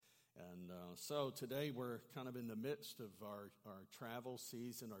So today we're kind of in the midst of our travel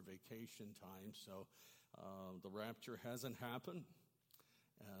season, our vacation time. So the rapture hasn't happened.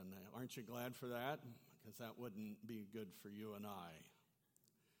 And aren't you glad for that? Because that wouldn't be good for you and I.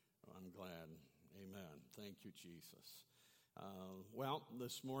 I'm glad. Amen. Thank you, Jesus. Well,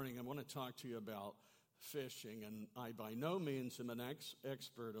 this morning I want to talk to you about fishing. And I by no means am an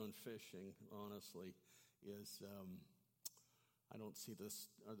expert on fishing, honestly. I don't see this.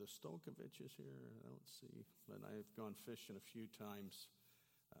 Are the Stolkoviches here? I don't see. But I've gone fishing a few times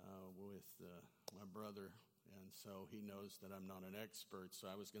with my brother. And so he knows that I'm not an expert. So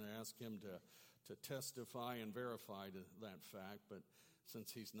I was going to ask him to testify and verify that fact. But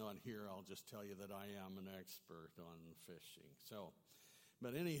since he's not here, I'll just tell you that I am an expert on fishing.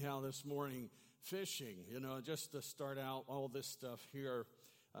 But anyhow, this morning, fishing, just to start out all this stuff here,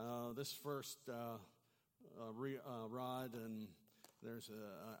 this first rod, and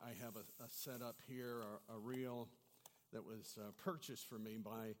I have a setup here, a reel that was purchased for me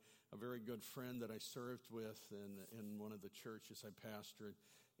by a very good friend that I served with in one of the churches I pastored.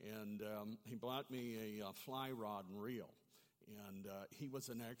 And he bought me a fly rod and reel. And he was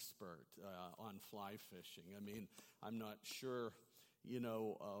an expert on fly fishing. I mean, I'm not sure,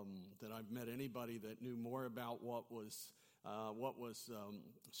 that I've met anybody that knew more about what was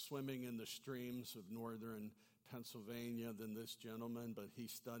swimming in the streams of northern Pennsylvania than this gentleman. But he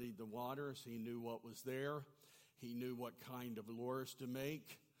studied the waters. He knew what was there. He knew what kind of lures to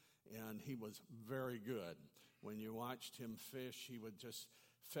make, and he was very good. When you watched him fish, he would just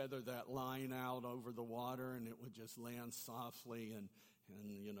feather that line out over the water, and it would just land softly. And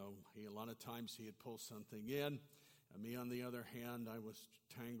a lot of times he'd pull something in. Me, on the other hand, I was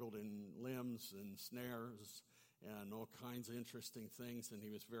tangled in limbs and snares and all kinds of interesting things, and he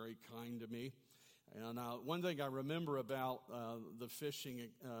was very kind to me. And one thing I remember about the fishing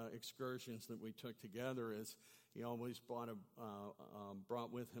excursions that we took together is he always brought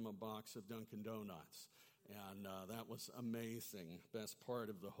with him a box of Dunkin' Donuts. And that was amazing, best part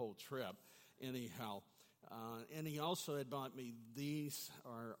of the whole trip. Anyhow, and he also had bought me these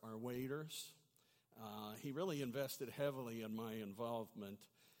are waders. He really invested heavily in my involvement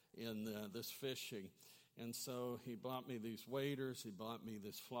in this fishing. And so he bought me these waders, he bought me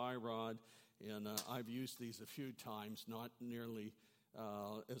this fly rod, and I've used these a few times, not nearly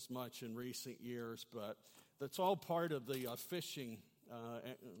as much in recent years, but that's all part of the fishing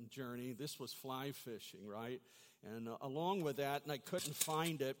journey. This was fly fishing, right? And along with that, and I couldn't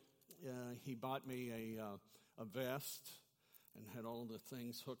find it, he bought me a vest and had all the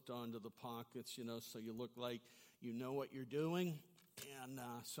things hooked onto the pockets, so you look like you know what you're doing. And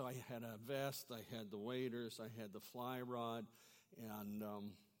so I had a vest, I had the waders, I had the fly rod, and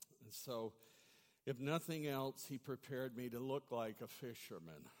so if nothing else, he prepared me to look like a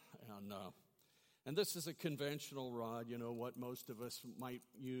fisherman. And this is a conventional rod, what most of us might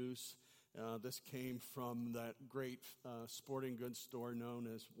use. This came from that great sporting goods store known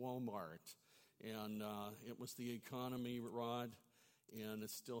as Walmart. And it was the economy rod, and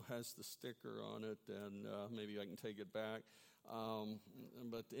it still has the sticker on it, and maybe I can take it back.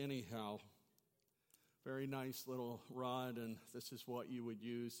 But anyhow, very nice little rod, and this is what you would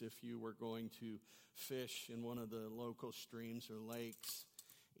use if you were going to fish in one of the local streams or lakes.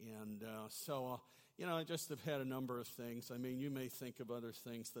 And so I just have had a number of things. I mean, you may think of other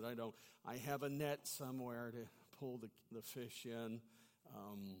things that I don't. I have a net somewhere to pull the fish in.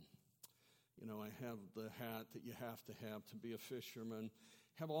 I have the hat that you have to be a fisherman.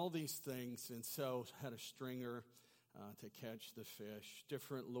 Have all these things, and so had a stringer to catch the fish.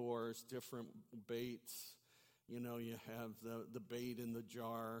 Different lures, different baits. You have the bait in the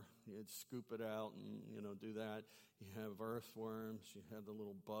jar. You'd scoop it out and, do that. You have earthworms. You have the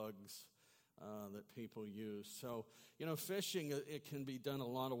little bugs that people use. So, fishing, it can be done a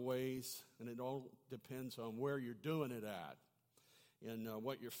lot of ways, and it all depends on where you're doing it at and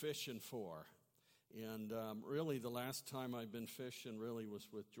what you're fishing for. And really, the last time I've been fishing really was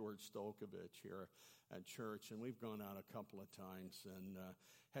with George Stolkovich here at church, and we've gone out a couple of times and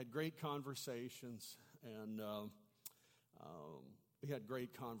had great conversations, and we had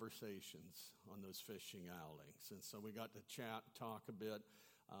great conversations on those fishing outings. And so we got to chat, talk a bit.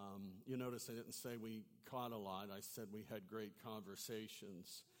 You notice I didn't say we caught a lot. I said we had great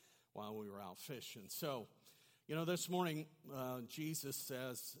conversations while we were out fishing. So, this morning, Jesus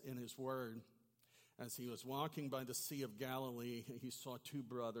says in his word, as he was walking by the Sea of Galilee, he saw two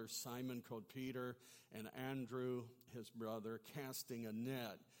brothers, Simon called Peter and Andrew, his brother, casting a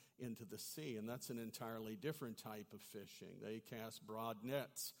net into the sea. And that's an entirely different type of fishing. They cast broad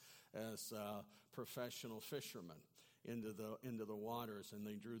nets as professional fishermen. into the waters, and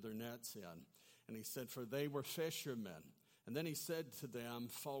they drew their nets in. And he said, for they were fishermen. And then he said to them,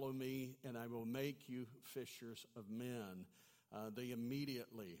 follow me, and I will make you fishers of men. They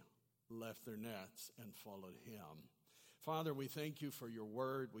immediately left their nets and followed him. Father, we thank you for your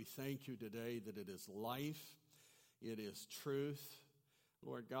word. We thank you today that it is life. It is truth.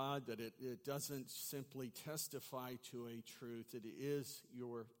 Lord God, that it doesn't simply testify to a truth. It is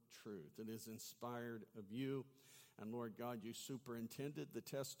your truth. It is inspired of you. And Lord God, you superintended the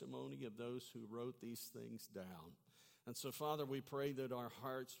testimony of those who wrote these things down. And so, Father, we pray that our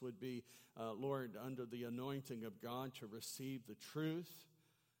hearts would be, Lord, under the anointing of God to receive the truth.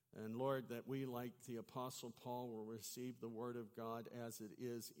 And, Lord, that we, like the Apostle Paul, will receive the word of God as it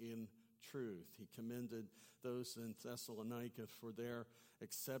is in truth. He commended those in Thessalonica for their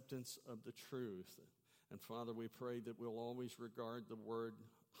acceptance of the truth. And, Father, we pray that we'll always regard the word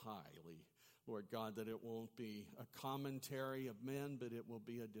highly. Lord God, that it won't be a commentary of men, but it will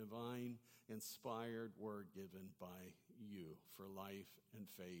be a divine, inspired word given by you for life and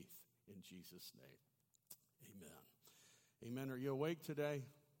faith in Jesus' name. Amen. Amen. Are you awake today?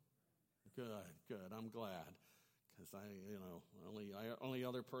 Good. I'm glad, because only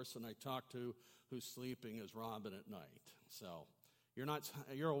other person I talk to who's sleeping is Robin at night. So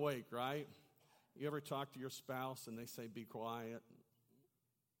you're awake, right? You ever talk to your spouse and they say, be quiet?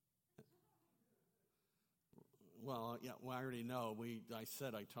 Well, yeah, I already know. I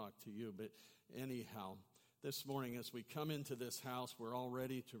said I talked to you, but anyhow, this morning as we come into this house, we're all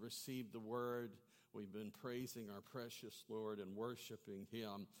ready to receive the word. We've been praising our precious Lord and worshiping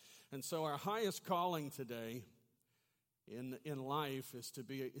him. And so our highest calling today in life is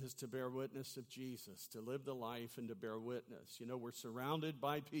to bear witness of Jesus, to live the life and to bear witness. You know, we're surrounded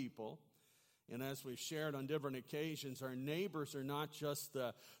by people. And as we've shared on different occasions, our neighbors are not just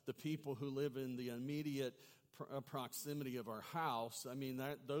the people who live in the immediate proximity of our house. I mean,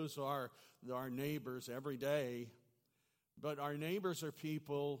 those are our neighbors every day. But our neighbors are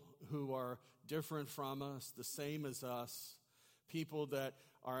people who are different from us, the same as us, people that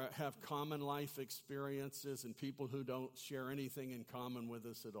have common life experiences, and people who don't share anything in common with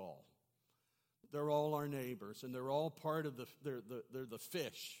us at all. They're all our neighbors, and they're all part of they're the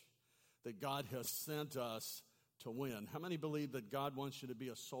fish that God has sent us to win. How many believe that God wants you to be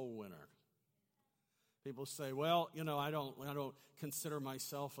a soul winner? People say, well, I don't consider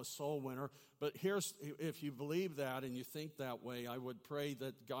myself a soul winner. But if you believe that and you think that way, I would pray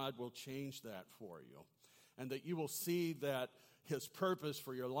that God will change that for you. And that you will see that his purpose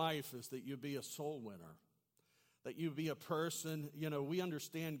for your life is that you be a soul winner. That you be a person, we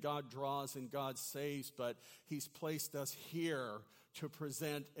understand God draws and God saves, but he's placed us here to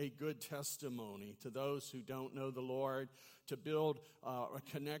present a good testimony to those who don't know the Lord, to build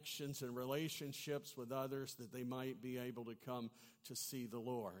connections and relationships with others that they might be able to come to see the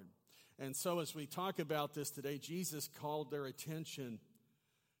Lord. And so as we talk about this today, Jesus called their attention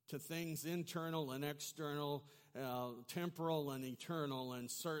to things internal and external, temporal and eternal. And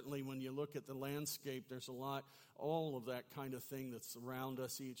certainly when you look at the landscape, there's all of that kind of thing that's around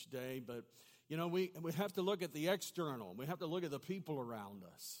us each day. But we have to look at the external. We have to look at the people around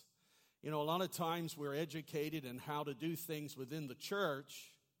us. A lot of times we're educated in how to do things within the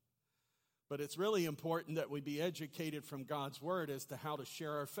church, but it's really important that we be educated from God's word as to how to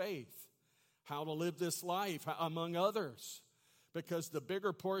share our faith, how to live this life among others, because the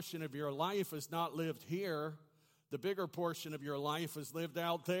bigger portion of your life is not lived here. The bigger portion of your life is lived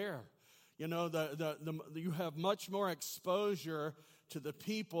out there. You have much more exposure to the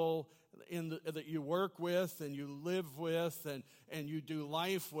people that you work with and you live with and you do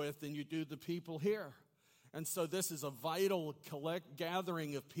life with than you do the people here. And so this is a vital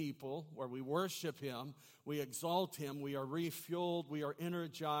gathering of people where we worship him, we exalt him, we are refueled, we are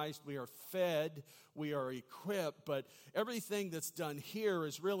energized, we are fed, we are equipped. But everything that's done here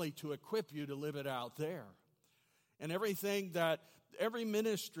is really to equip you to live it out there. And everything that every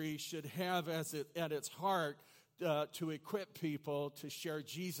ministry should have at its heart to equip people to share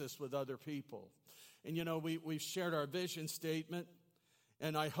Jesus with other people. And we've shared our vision statement,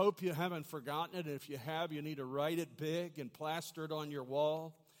 and I hope you haven't forgotten it. And if you have, you need to write it big and plaster it on your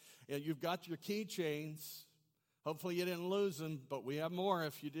wall. And you've got your keychains. Hopefully you didn't lose them, but we have more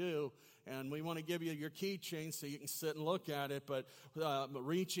if you do. And we want to give you your keychain so you can sit and look at it. But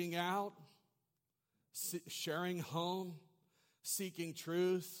reaching out, sharing home, seeking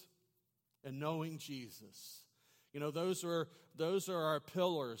truth, and knowing Jesus. Those are our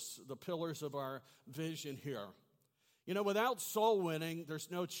pillars, the pillars of our vision here. Without soul winning, there's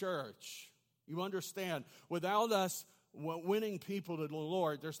no church. You understand? Without us winning people to the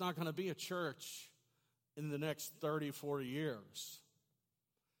Lord, there's not going to be a church in the next 30, 40 years.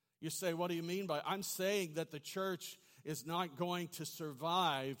 You say, what do you mean by? I'm saying that the church is not going to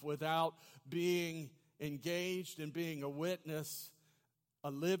survive without being engaged and being a witness,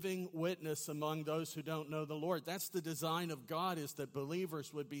 a living witness among those who don't know the Lord. That's the design of God, is that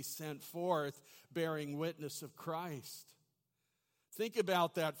believers would be sent forth bearing witness of Christ. Think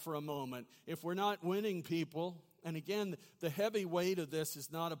about that for a moment. If we're not winning people, and again, the heavy weight of this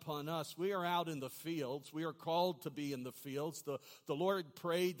is not upon us. We are out in the fields. We are called to be in the fields. The Lord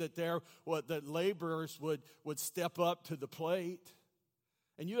prayed that that laborers would step up to the plate.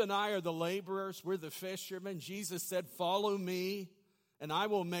 And you and I are the laborers. We're the fishermen. Jesus said, follow me, and I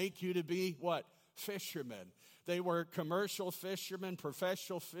will make you to be what? Fishermen. They were commercial fishermen,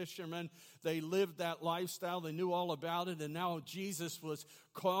 professional fishermen. They lived that lifestyle. They knew all about it. And now Jesus was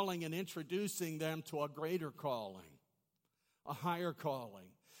calling and introducing them to a greater calling, a higher calling.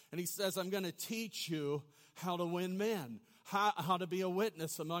 And he says, I'm going to teach you how to win men, how to be a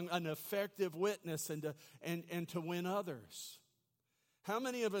witness, among an effective witness, and to win others. How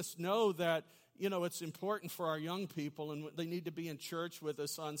many of us know that, it's important for our young people, and they need to be in church with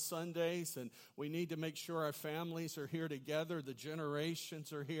us on Sundays, and we need to make sure our families are here together, the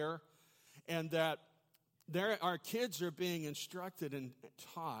generations are here, and that our kids are being instructed and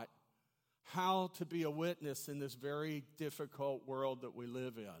taught how to be a witness in this very difficult world that we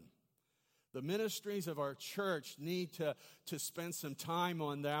live in. The ministries of our church need to spend some time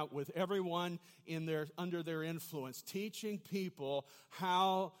on that with everyone under their influence, teaching people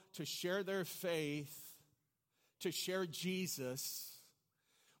how to share their faith, to share Jesus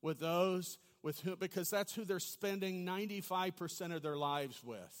with those with whom, because that's who they're spending 95% of their lives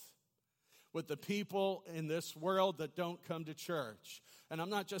with the people in this world that don't come to church. And I'm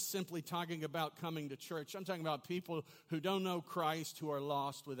not just simply talking about coming to church. I'm talking about people who don't know Christ, who are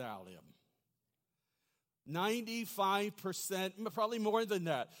lost without him. 95%, probably more than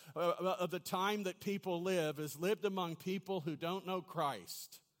that, of the time that people live is lived among people who don't know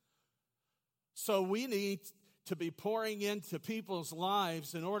Christ. So we need to be pouring into people's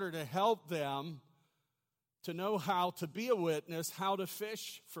lives in order to help them to know how to be a witness, how to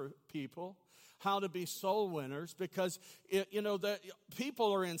fish for people, how to be soul winners, because that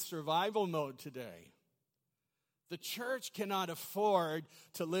people are in survival mode today. The church cannot afford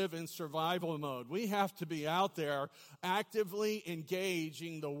to live in survival mode. We have to be out there actively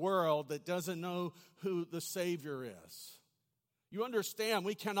engaging the world that doesn't know who the Savior is. You understand,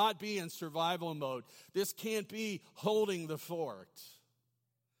 we cannot be in survival mode. This can't be holding the fort.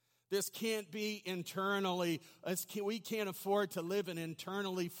 This can't be internally. We can't afford to live an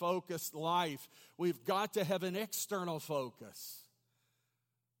internally focused life. We've got to have an external focus.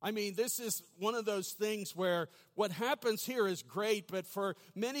 I mean, this is one of those things where what happens here is great, but for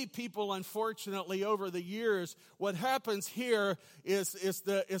many people, unfortunately, over the years, what happens here is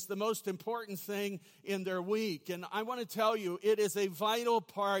the most important thing in their week. And I want to tell you, it is a vital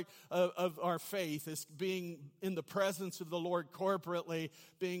part of our faith, is being in the presence of the Lord corporately,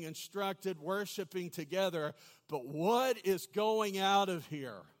 being instructed, worshiping together. But what is going out of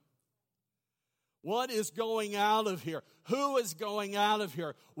here? What is going out of here? Who is going out of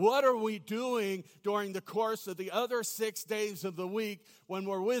here? What are we doing during the course of the other 6 days of the week when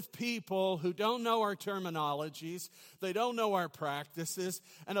we're with people who don't know our terminologies, they don't know our practices,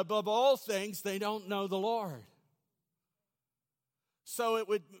 and above all things, they don't know the Lord? So it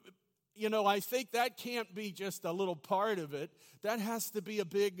would, I think that can't be just a little part of it. That has to be a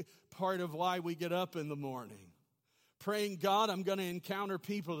big part of why we get up in the morning. Praying, God, I'm going to encounter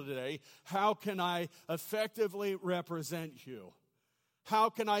people today. How can I effectively represent you?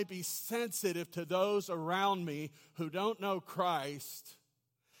 How can I be sensitive to those around me who don't know Christ?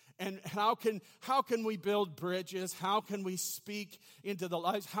 And how can we build bridges? How can we speak into the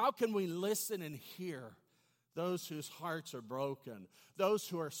lives? How can we listen and hear those whose hearts are broken, those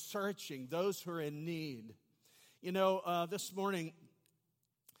who are searching, those who are in need? This morning,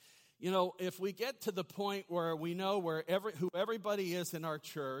 if we get to the point where we know who everybody is in our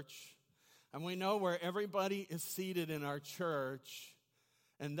church, and we know where everybody is seated in our church,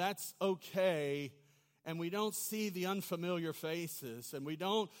 and that's okay, and we don't see the unfamiliar faces, and we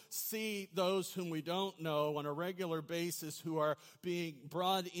don't see those whom we don't know on a regular basis who are being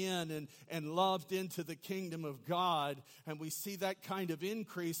brought in and loved into the kingdom of God, and we see that kind of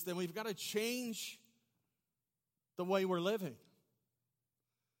increase, then we've got to change the way we're living.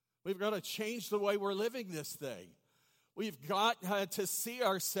 We've got to change the way we're living this thing. We've got to see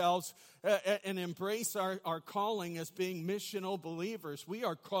ourselves and embrace our calling as being missional believers. We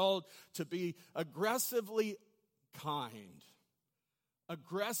are called to be aggressively kind,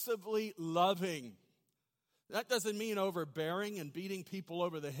 aggressively loving, That doesn't mean overbearing and beating people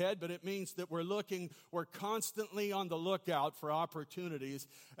over the head, but it means that we're constantly on the lookout for opportunities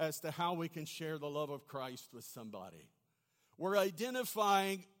as to how we can share the love of Christ with somebody. We're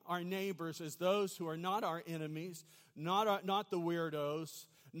identifying our neighbors as those who are not our enemies, not the weirdos,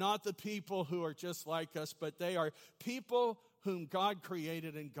 not the people who are just like us, but they are people whom God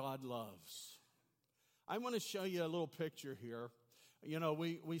created and God loves. I want to show you a little picture here. You know,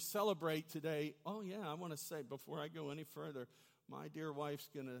 we celebrate today. Oh, yeah, I want to say before I go any further, my dear wife's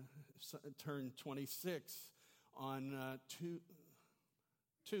going to turn 26 on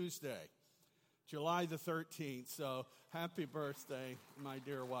Tuesday, July the 13th. So happy birthday, my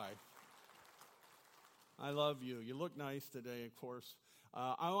dear wife. I love you. You look nice today, of course.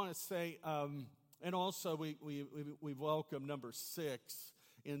 I want to say, and also we welcome number 6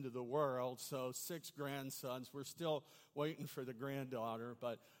 into the world. So 6 grandsons. We're still waiting for the granddaughter,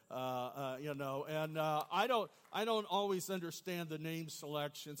 but you know. And I don't always understand the name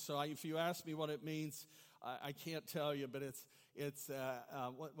selection. So if you ask me what it means, I can't tell you. But it's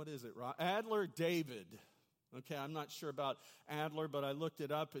what is it? Adler David. Okay, I'm not sure about Adler, but I looked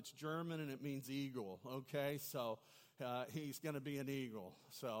it up. It's German and it means eagle. Okay, so he's going to be an eagle.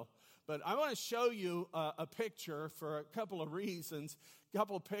 So. But I want to show you a picture for a couple of reasons, a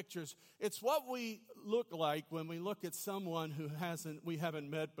couple of pictures. It's what we look like when we look at someone who we haven't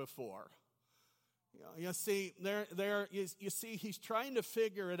met before. You see, you see, he's trying to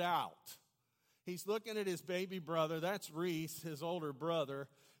figure it out. He's looking at his baby brother. That's Reese, his older brother,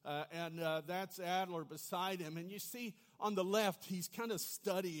 and that's Adler beside him. And you see, on the left, he's kind of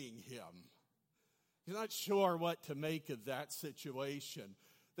studying him. He's not sure what to make of that situation.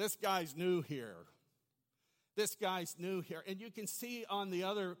 This guy's new here. This guy's new here. And you can see in the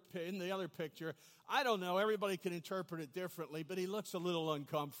other picture, I don't know, everybody can interpret it differently, but he looks a little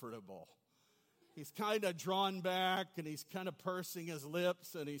uncomfortable. He's kind of drawn back and he's kind of pursing his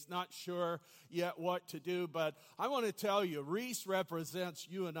lips and he's not sure yet what to do. But I want to tell you, Reese represents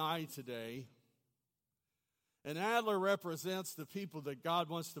you and I today. And Adler represents the people that God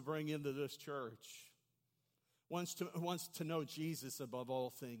wants to bring into this church. Wants to know Jesus above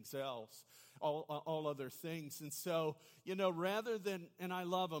all things else, all other things. And so, you know, rather than, and I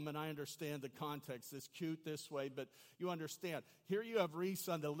love him and I understand the context, it's cute this way, but you understand. Here you have Reese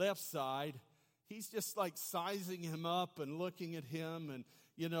on the left side. He's just like sizing him up and looking at him and,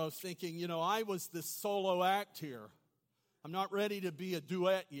 you know, thinking, you know, I was the solo act here. I'm not ready to be a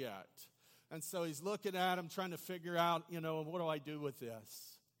duet yet. And so he's looking at him, trying to figure out, you know, what do I do with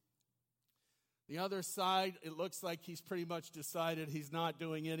this? The other side, it looks like he's pretty much decided he's not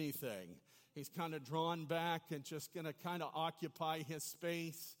doing anything. He's kind of drawn back and just going to kind of occupy his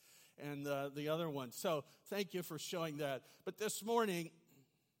space and the other one. So thank you for showing that. But this morning,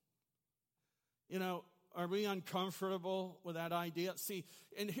 you know, are we uncomfortable with that idea? See,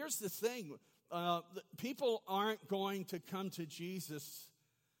 and here's the thing. People aren't going to come to Jesus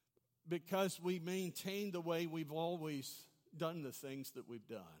because we maintain the way we've always done the things that we've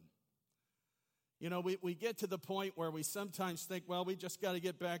done. You know, we get to the point where we sometimes think, well, we just got to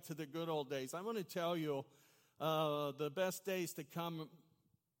get back to the good old days. I want to tell you, the best days to come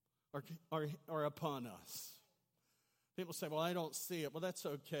are upon us. People say, well, I don't see it. Well, that's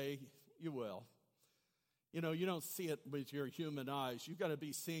okay. You will. You know, you don't see it with your human eyes. You've got to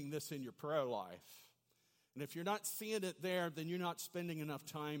be seeing this in your prayer life. And if you're not seeing it there, then you're not spending enough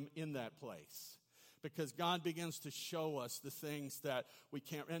time in that place. Because God begins to show us the things that we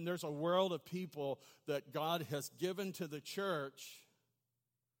can't. And there's a world of people that God has given to the church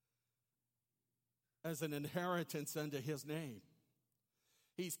as an inheritance unto his name.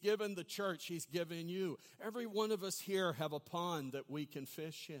 He's given the church, he's given you. Every one of us here have a pond that we can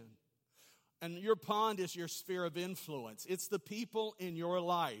fish in. And your pond is your sphere of influence. It's the people in your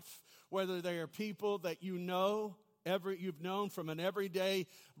life, whether they are people that you know, you've known from an everyday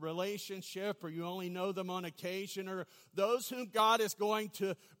relationship, or you only know them on occasion, or those whom God is going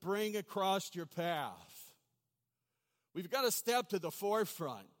to bring across your path. We've got to step to the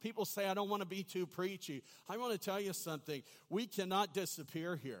forefront. People say, I don't want to be too preachy. I want to tell you something. We cannot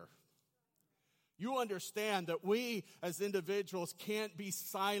disappear here. You understand that we as individuals can't be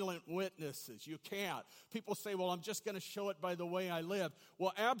silent witnesses. You can't. People say, well, I'm just going to show it by the way I live.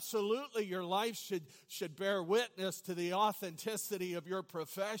 Well, absolutely, your life should bear witness to the authenticity of your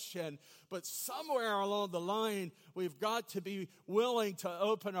profession. But somewhere along the line, we've got to be willing to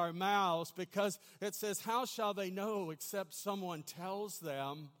open our mouths, because it says, how shall they know except someone tells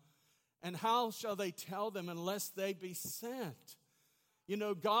them? And how shall they tell them unless they be sent? You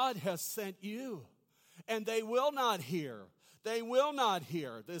know, God has sent you, and they will not hear. They will not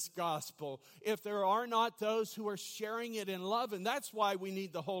hear this gospel if there are not those who are sharing it in love. And that's why we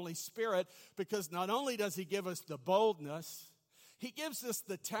need the Holy Spirit, because not only does he give us the boldness, he gives us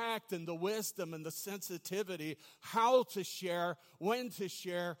the tact and the wisdom and the sensitivity how to share, when to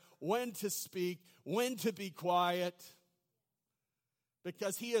speak, when to be quiet,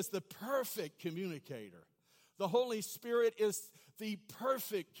 because he is the perfect communicator. The Holy Spirit is the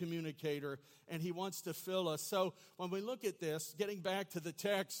perfect communicator, and he wants to fill us. So when we look at this, getting back to the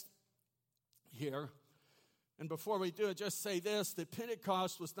text here, and before we do it, just say this, that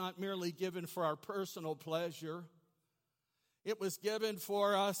Pentecost was not merely given for our personal pleasure. It was given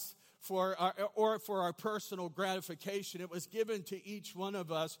for us for our personal gratification. It was given to each one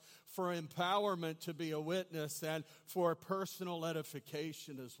of us for empowerment to be a witness and for personal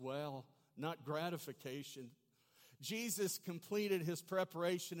edification as well, not gratification. Jesus completed his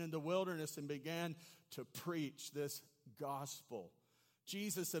preparation in the wilderness and began to preach this gospel.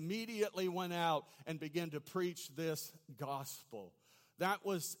 Jesus immediately went out and began to preach this gospel. That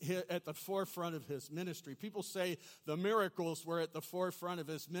was at the forefront of his ministry. People say the miracles were at the forefront of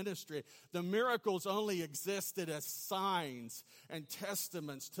his ministry. The miracles only existed as signs and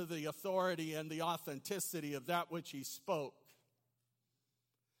testaments to the authority and the authenticity of that which he spoke.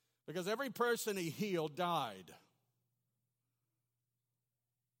 Because every person he healed died.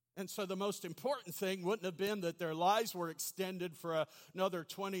 And so the most important thing wouldn't have been that their lives were extended for another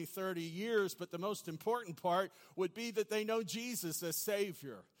 20, 30 years, but the most important part would be that they know Jesus as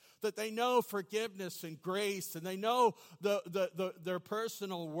Savior, that they know forgiveness and grace, and they know their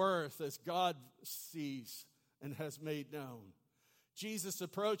personal worth as God sees and has made known. Jesus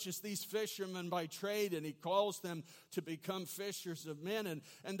approaches these fishermen by trade, and he calls them to become fishers of men.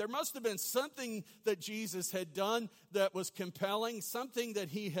 And there must have been something that Jesus had done that was compelling, something that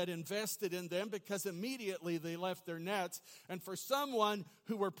he had invested in them, because immediately they left their nets. And for someone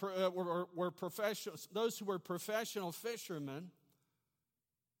who were professional, those who were professional fishermen,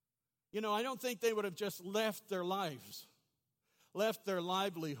 I don't think they would have just left their lives, left their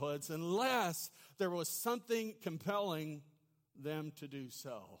livelihoods, unless there was something compelling them to do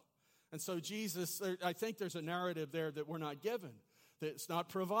so. And so Jesus, I think there's a narrative there that we're not given, that it's not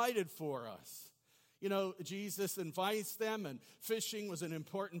provided for us. Jesus invites them, and fishing was an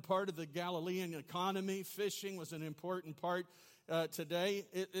important part of the Galilean economy. Fishing was an important part today.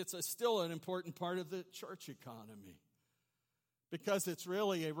 It's still an important part of the church economy, because it's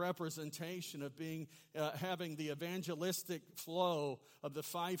really a representation of having the evangelistic flow of the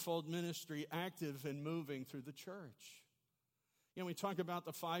fivefold ministry active and moving through the church. We talk about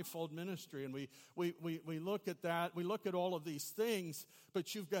the fivefold ministry, and we look at that. We look at all of these things,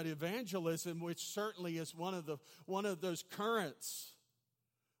 but you've got evangelism, which certainly is one of those currents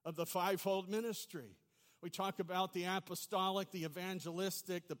of the fivefold ministry. We talk about the apostolic, the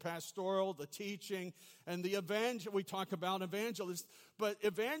evangelistic, the pastoral, the teaching, and we talk about evangelism. But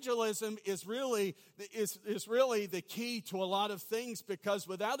evangelism is really the key to a lot of things, because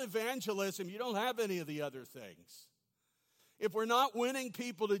without evangelism, you don't have any of the other things. If we're not winning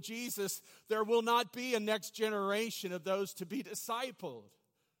people to Jesus, there will not be a next generation of those to be discipled.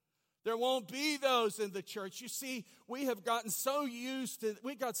 There won't be those in the church. You see, we have gotten so used to,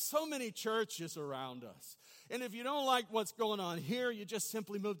 we got so many churches around us. And if you don't like what's going on here, you just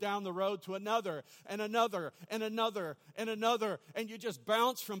simply move down the road to another and another and another and another. And you just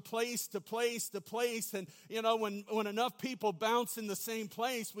bounce from place to place to place. And, when enough people bounce in the same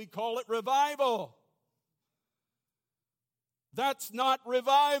place, we call it revival. That's not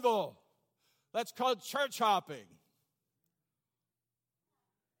revival. That's called church hopping.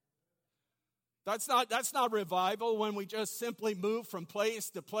 That's not revival, when we just simply move from place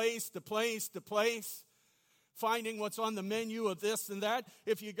to place to place to place, finding what's on the menu of this and that.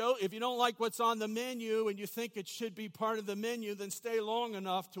 If you don't like what's on the menu and you think it should be part of the menu, then stay long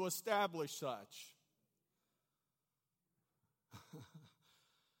enough to establish such.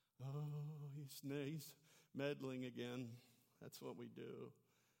 He's meddling again. That's what we do.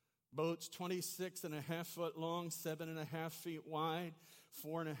 Boats 26.5 foot long, 7.5 feet wide,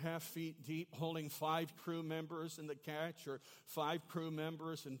 4.5 feet deep, holding 5 crew members in the catch, or 5 crew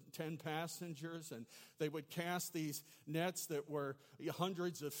members and 10 passengers. And they would cast these nets that were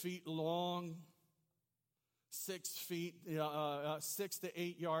hundreds of feet long, 6 to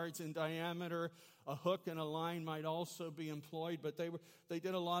 8 yards in diameter. A hook and a line might also be employed, but they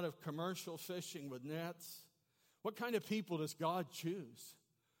did a lot of commercial fishing with nets. What kind of people does God choose?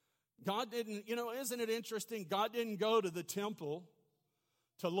 God didn't, isn't it interesting? God didn't go to the temple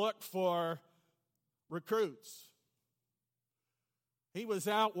to look for recruits. He was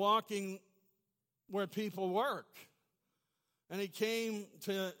out walking where people work. And he came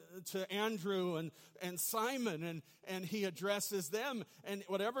to Andrew and Simon, and he addresses them. And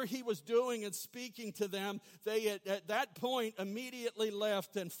whatever he was doing and speaking to them, they at that point immediately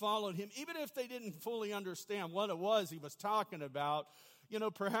left and followed him. Even if they didn't fully understand what it was he was talking about,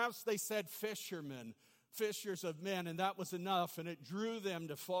 perhaps they said fishermen, fishers of men, and that was enough, and it drew them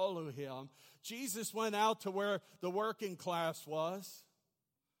to follow him. Jesus went out to where the working class was,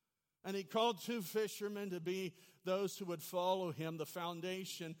 and he called 2 fishermen to be those who would follow him. The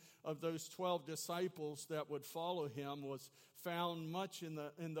foundation of those 12 disciples that would follow him was found much in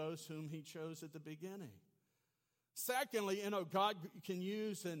those whom he chose at the beginning. Secondly, God can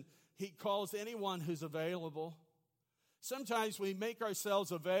use, and he calls anyone who's available. Sometimes we make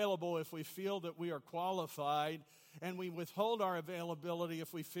ourselves available if we feel that we are qualified, and we withhold our availability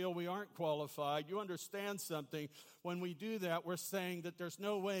if we feel we aren't qualified. You understand something? When we do that, we're saying that there's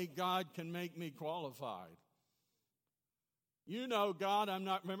no way God can make me qualified. God, I'm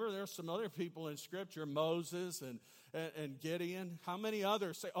not. Remember, there's some other people in Scripture, Moses and Gideon. How many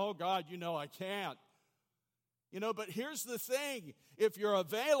others say, oh, God, I can't. But here's the thing. If you're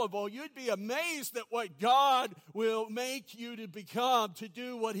available, you'd be amazed at what God will make you to become, to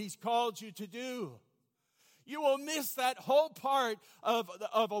do what he's called you to do. You will miss that whole part of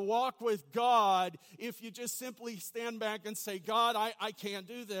a walk with God if you just simply stand back and say, God, I can't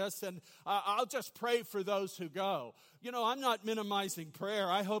do this, and I'll just pray for those who go. I'm not minimizing prayer.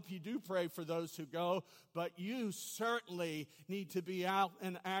 I hope you do pray for those who go, but you certainly need to be out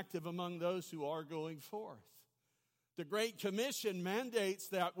and active among those who are going forth. The Great Commission mandates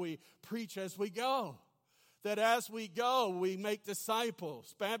that we preach as we go. That as we go, we make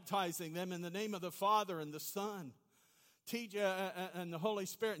disciples, baptizing them in the name of the Father and the Son, and the Holy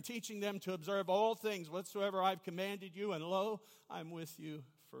Spirit, and teaching them to observe all things whatsoever I've commanded you, and lo, I'm with you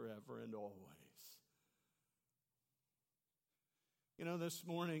forever and always. This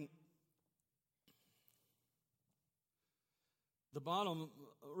morning, the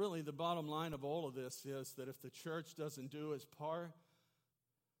bottom line of all of this is that if the church doesn't do its part,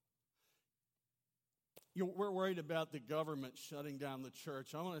 we're worried about the government shutting down the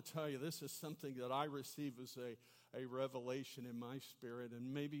church. I want to tell you, this is something that I receive as a revelation in my spirit,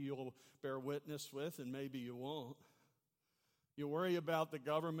 and maybe you'll bear witness with, and maybe you won't. You worry about the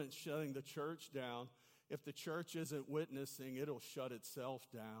government shutting the church down. If the church isn't witnessing, it'll shut itself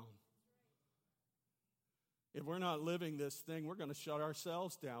down. If we're not living this thing, we're going to shut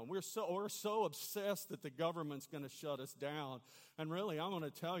ourselves down. We're so obsessed that the government's going to shut us down. And really, I want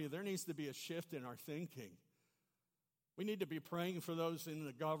to tell you, there needs to be a shift in our thinking. We need to be praying for those in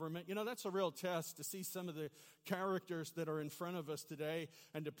the government. That's a real test to see some of the characters that are in front of us today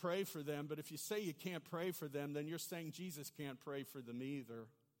and to pray for them. But if you say you can't pray for them, then you're saying Jesus can't pray for them either.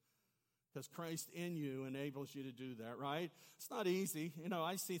 Because Christ in you enables you to do that, right? It's not easy.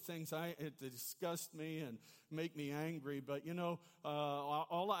 I see things it disgust me and make me angry. But,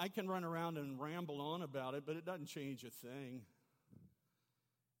 all I can run around and ramble on about it, but it doesn't change a thing.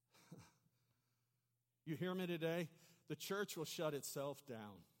 You hear me today? The church will shut itself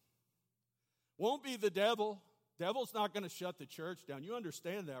down. Won't be the devil. Devil's not going to shut the church down. You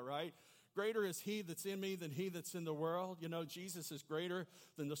understand that, right? Greater is he that's in me than he that's in the world. Jesus is greater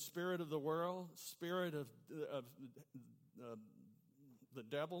than the spirit of the world, spirit of the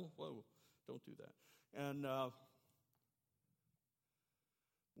devil. Whoa, don't do that. And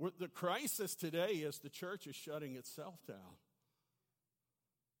the crisis today is the church is shutting itself down.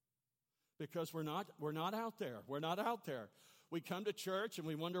 Because we're not out there. We're not out there. We come to church and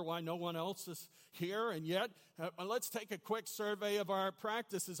we wonder why no one else is here. And yet, let's take a quick survey of our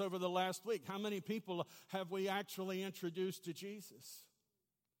practices over the last week. How many people have we actually introduced to Jesus?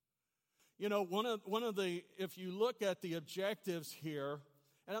 One of the, if you look at the objectives here,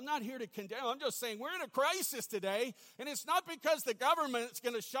 and I'm not here to condemn, I'm just saying we're in a crisis today, and it's not because the government is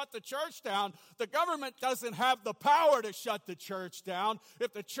going to shut the church down. The government doesn't have the power to shut the church down.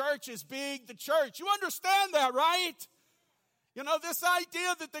 If the church is being the church, you understand that, right? This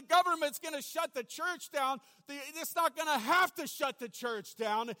idea that the government's going to shut the church down, it's not going to have to shut the church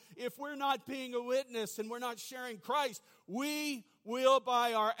down if we're not being a witness and we're not sharing Christ. We will,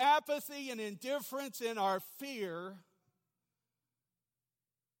 by our apathy and indifference and our fear,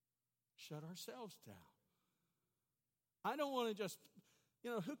 shut ourselves down. I don't want to just,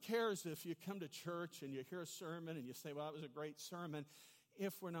 who cares if you come to church and you hear a sermon and you say, well, that was a great sermon,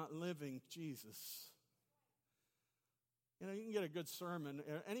 if we're not living Jesus. You can get a good sermon.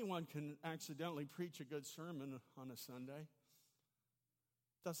 Anyone can accidentally preach a good sermon on a Sunday.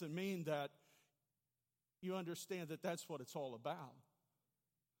 Doesn't mean that you understand that that's what it's all about.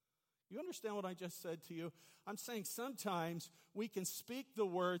 You understand what I just said to you? I'm saying sometimes we can speak the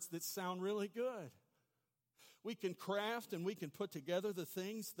words that sound really good. We can craft and we can put together the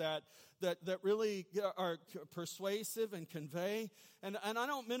things that really are persuasive and convey. And I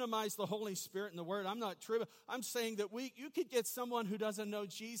don't minimize the Holy Spirit and the Word. I'm not trivial. I'm saying that you could get someone who doesn't know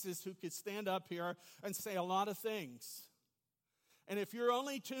Jesus who could stand up here and say a lot of things. And if you're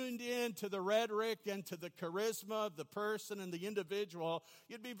only tuned in to the rhetoric and to the charisma of the person and the individual,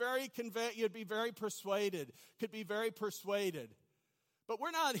 you'd be very persuaded. Could be very persuaded. But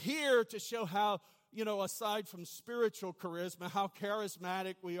we're not here to show how, aside from spiritual charisma, how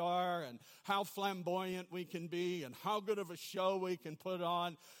charismatic we are and how flamboyant we can be and how good of a show we can put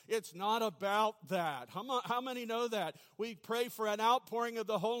on. It's not about that. How many know that? We pray for an outpouring of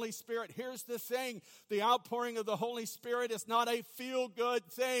the Holy Spirit. Here's the thing. The outpouring of the Holy Spirit is not a feel-good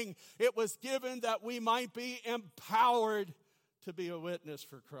thing. It was given that we might be empowered to be a witness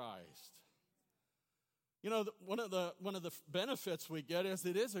for Christ. One of the benefits we get is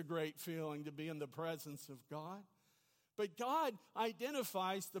it is a great feeling to be in the presence of God. But God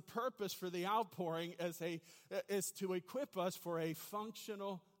identifies the purpose for the outpouring as to equip us for a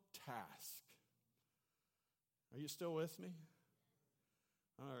functional task. Are you still with me?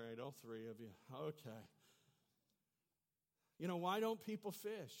 All right, all three of you. Okay. Why don't people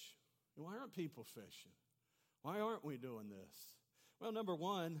fish? Why aren't people fishing? Why aren't we doing this? Well, number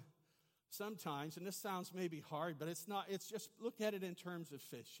one, sometimes, and this sounds maybe hard, but it's not. It's just look at it in terms of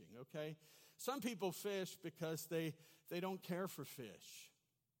fishing, okay? Some people fish because they don't care for fish.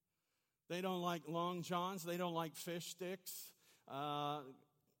 They don't like long johns. They don't like fish sticks.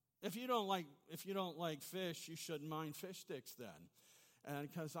 If you don't like fish, you shouldn't mind fish sticks then, and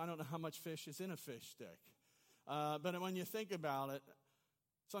because I don't know how much fish is in a fish stick. But when you think about it,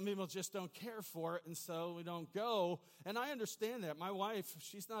 some people just don't care for it, and so we don't go. And I understand that. My wife,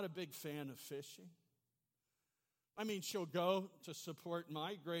 she's not a big fan of fishing. I mean, she'll go to support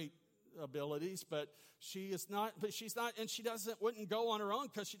my great abilities, but she's not, and she wouldn't go on her own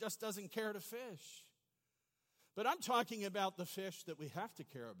because she just doesn't care to fish. But I'm talking about the fish that we have to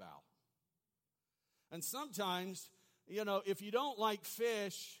care about. And sometimes, if you don't like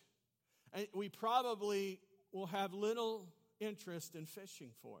fish, we probably will have little interest in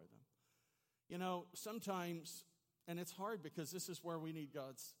fishing for them. Sometimes, and it's hard because this is where we need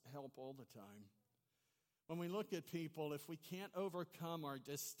God's help all the time. When we look at people, if we can't overcome our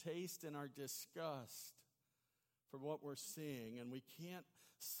distaste and our disgust for what we're seeing, and we can't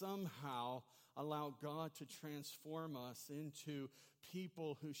somehow allow God to transform us into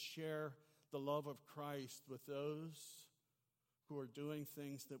people who share the love of Christ with those who are doing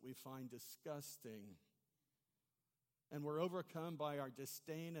things that we find disgusting, and we're overcome by our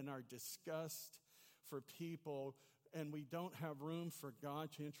disdain and our disgust for people, and we don't have room for God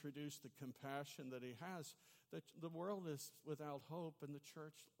to introduce the compassion that He has, that the world is without hope, and the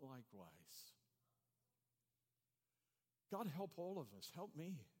church likewise. God help all of us. Help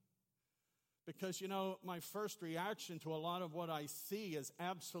me. Because, my first reaction to a lot of what I see is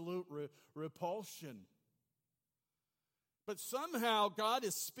absolute repulsion. But somehow God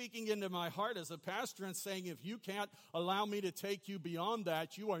is speaking into my heart as a pastor and saying, if you can't allow me to take you beyond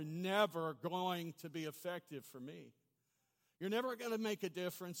that, you are never going to be effective for me. You're never going to make a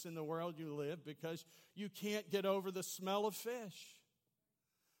difference in the world you live because you can't get over the smell of fish.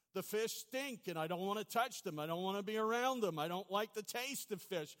 The fish stink, and I don't want to touch them. I don't want to be around them. I don't like the taste of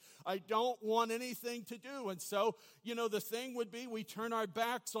fish. I don't want anything to do. And so, the thing would be we turn our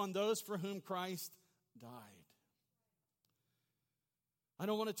backs on those for whom Christ died. I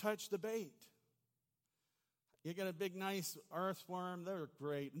don't want to touch the bait. You get a big, nice earthworm. They're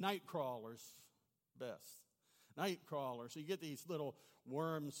great. Night crawlers, best. Night crawlers. You get these little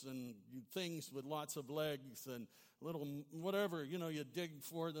worms and things with lots of legs and little whatever. You dig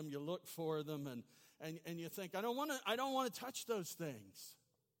for them. You look for them, and you think, I don't want to touch those things.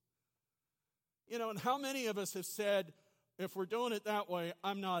 And how many of us have said, if we're doing it that way,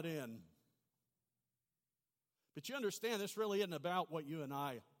 I'm not in. But you understand, this really isn't about what you and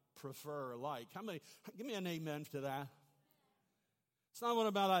I prefer or like. Give me an amen to that. It's not what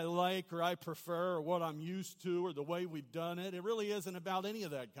about I like or I prefer or what I'm used to or the way we've done it. It really isn't about any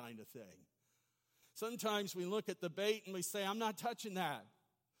of that kind of thing. Sometimes we look at the bait and we say, I'm not touching that.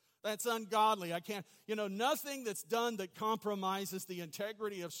 That's ungodly. I can't, nothing that's done that compromises the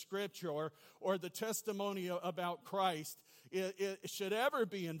integrity of Scripture or the testimony about Christ it should ever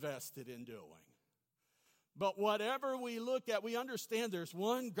be invested in doing. But whatever we look at, we understand there's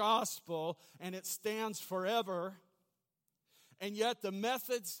one gospel and it stands forever. And yet the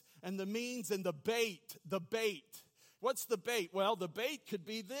methods and the means and the bait What's the bait? Well, the bait could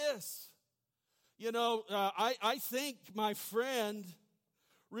be this. I think my friend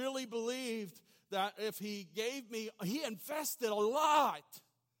really believed that if he invested a lot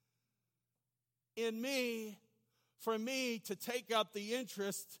in me for me to take up the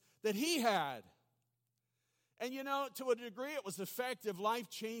interest that he had. And to a degree it was effective. Life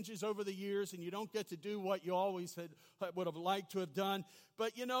changes over the years and you don't get to do what you always would have liked to have done.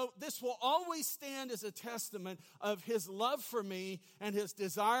 But this will always stand as a testament of his love for me and his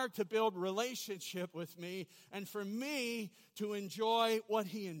desire to build relationship with me and for me to enjoy what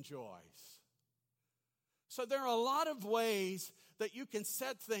he enjoys. So there are a lot of ways that you can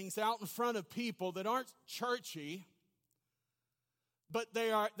set things out in front of people that aren't churchy, but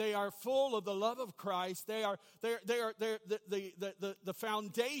they are full of the love of Christ. The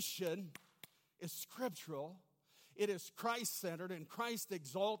foundation is scriptural. It is Christ-centered and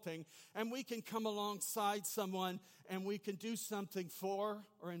Christ-exalting. And we can come alongside someone and we can do something for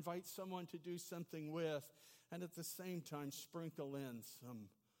or invite someone to do something with. And at the same time, sprinkle in some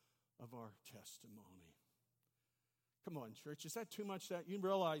of our testimony. Come on, church. Is that too much? That you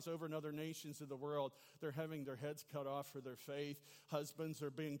realize over in other nations of the world, they're having their heads cut off for their faith. Husbands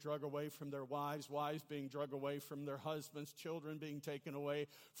are being drug away from their wives. Wives being drug away from their husbands. Children being taken away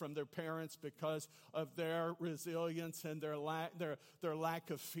from their parents because of their resilience and their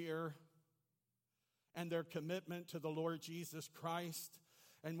lack of fear and their commitment to the Lord Jesus Christ.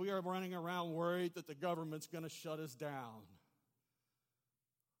 And we are running around worried that the government's going to shut us down.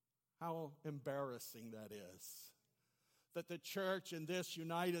 How embarrassing that is. That the church in this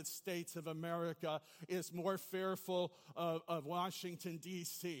United States of America is more fearful of Washington,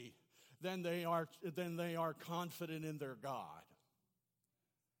 D.C. than they are confident in their God.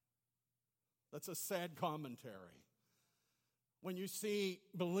 That's a sad commentary. When you see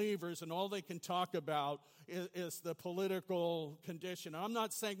believers and all they can talk about is the political condition. I'm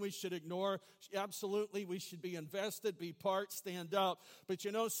not saying we should ignore. Absolutely, we should be invested, be part, stand up. But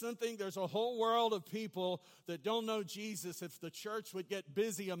you know something? There's a whole world of people that don't know Jesus. If the church would get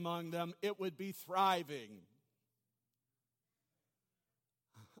busy among them, it would be thriving.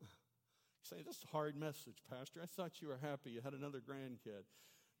 You say, this is a hard message, Pastor. I thought you were happy you had another grandkid.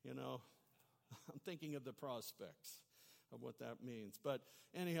 I'm thinking of the prospects of what that means. But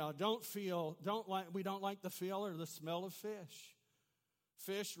anyhow, we don't like the feel or the smell of fish.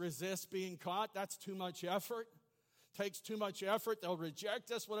 Fish resist being caught. That's too much effort. Takes too much effort. They'll reject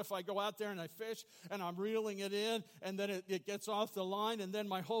us. What if I go out there and I fish and I'm reeling it in and then it gets off the line and then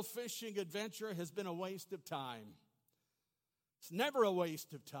my whole fishing adventure has been a waste of time? It's never a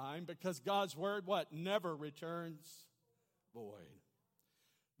waste of time because God's word, never returns void.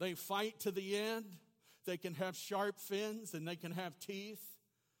 They fight to the end. They can have sharp fins and they can have teeth.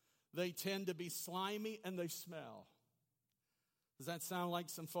 They tend to be slimy and they smell. Does that sound like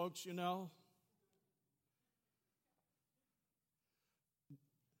some folks you know?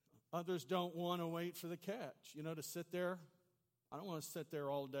 Others don't want to wait for the catch, to sit there. I don't want to sit there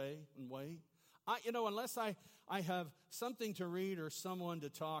all day and wait. Unless I have something to read or someone to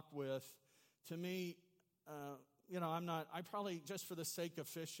talk with, to me, I probably, just for the sake of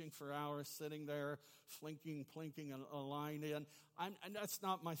fishing for hours, sitting there, plinking a line in, and that's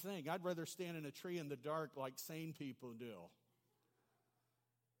not my thing. I'd rather stand in a tree in the dark like sane people do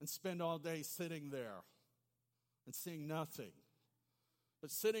and spend all day sitting there and seeing nothing. But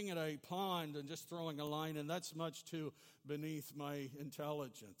sitting at a pond and just throwing a line in, that's much too beneath my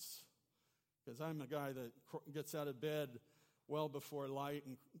intelligence. Because I'm a guy that gets out of bed well before light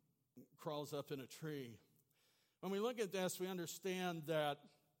and crawls up in a tree. When we look at this, we understand that,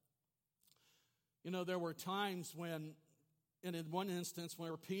 there were times when, and in one instance,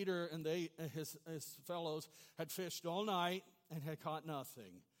 where Peter and his fellows had fished all night and had caught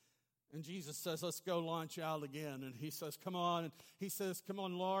nothing. And Jesus says, let's go launch out again. And he says, come on. And he says, come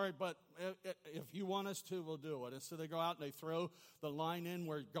on, Lord, but if you want us to, we'll do it. And so they go out and they throw the line in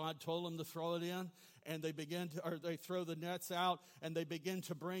where God told them to throw it in. And they throw the nets out and they begin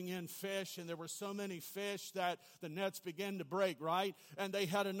to bring in fish. And there were so many fish that the nets began to break, right? And they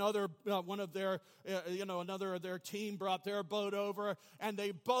had another of their team brought their boat over. And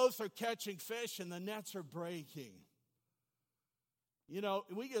they both are catching fish and the nets are breaking.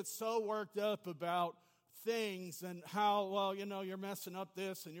 We get so worked up about things and how, you're messing up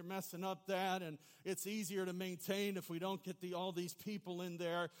this and you're messing up that, and it's easier to maintain if we don't get all these people in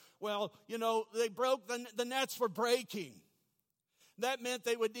there. Well, they broke, the nets were breaking. That meant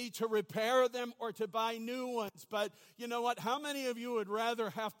they would need to repair them or to buy new ones. But you know what? How many of you would rather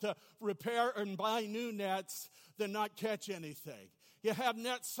have to repair and buy new nets than not catch anything? You have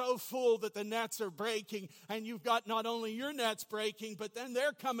nets so full that the nets are breaking, and you've got not only your nets breaking, but then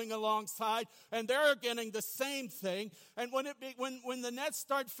they're coming alongside and they're getting the same thing. And when the nets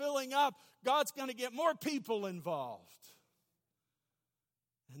start filling up, God's going to get more people involved.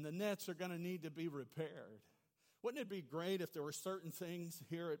 And the nets are going to need to be repaired. Wouldn't it be great if there were certain things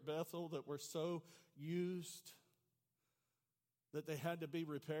here at Bethel that were so used that they had to be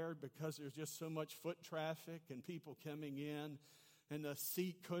repaired because there's just so much foot traffic and people coming in? And the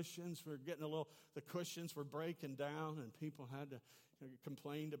seat cushions were the cushions were breaking down, and people had to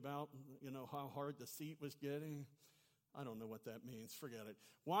complained about, how hard the seat was getting. I don't know what that means. Forget it.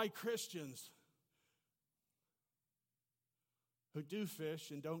 Why Christians who do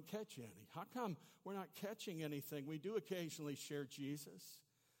fish and don't catch any? How come we're not catching anything? We do occasionally share Jesus.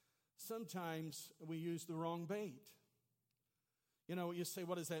 Sometimes we use the wrong bait. You say,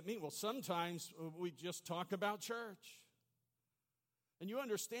 what does that mean? Well, sometimes we just talk about church. And you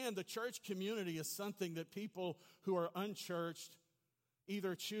understand the church community is something that people who are unchurched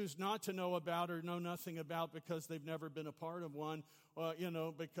either choose not to know about or know nothing about because they've never been a part of one,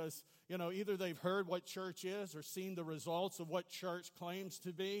 because either they've heard what church is or seen the results of what church claims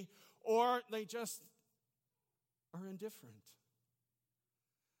to be, or they just are indifferent.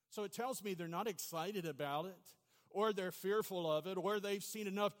 So it tells me they're not excited about it, or they're fearful of it, or they've seen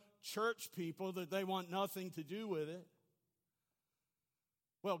enough church people that they want nothing to do with it.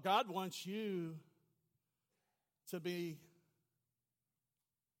 Well, God wants you to be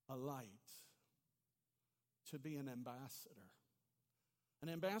a light, to be an ambassador. An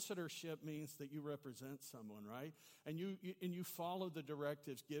ambassadorship means that you represent someone, right? And you follow the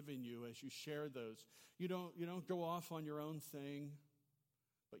directives given you as you share those. You don't go off on your own thing,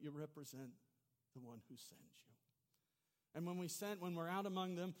 but you represent the one who sends you. And when we're out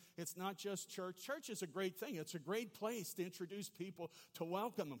among them, it's not just church. Church is a great thing. It's a great place to introduce people, to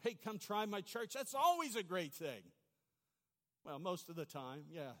welcome them. Hey, come try my church. That's always a great thing. Well, most of the time,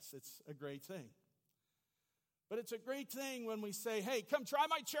 yes, it's a great thing. But it's a great thing when we say, hey, come try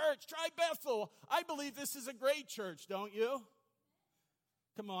my church. Try Bethel. I believe this is a great church, don't you?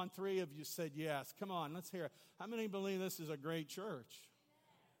 Come on, 3 of you said yes. Come on, let's hear it. How many believe this is a great church?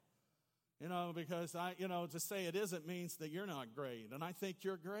 Because to say it isn't means that you're not great. And I think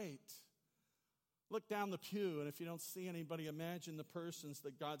you're great. Look down the pew, and if you don't see anybody, imagine the persons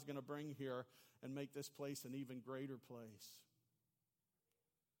that God's going to bring here and make this place an even greater place.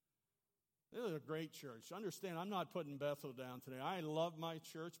 This is a great church. Understand, I'm not putting Bethel down today. I love my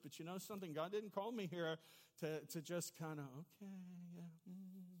church, but you know something? God didn't call me here to just kind of,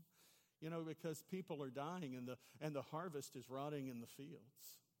 because people are dying and the harvest is rotting in the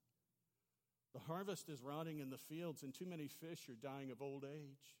fields. The harvest is rotting in the fields, and too many fish are dying of old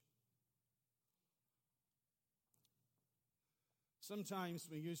age. Sometimes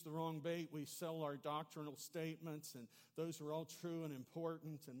we use the wrong bait. We sell our doctrinal statements, and those are all true and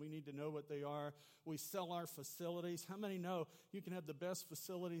important, and we need to know what they are. We sell our facilities. How many know you can have the best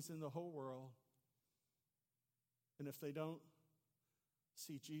facilities in the whole world, and if they don't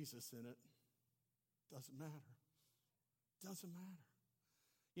see Jesus in it, doesn't matter. Doesn't matter.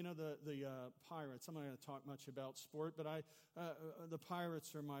 The Pirates, I'm not going to talk much about sport, but the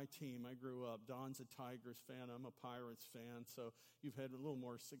Pirates are my team. I grew up. Don's a Tigers fan. I'm a Pirates fan, so you've had a little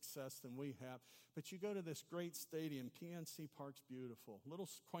more success than we have. But you go to this great stadium, PNC Park's beautiful, little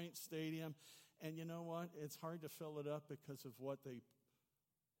quaint stadium, and you know what? It's hard to fill it up because of what's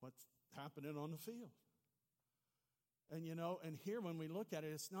happening on the field. And here when we look at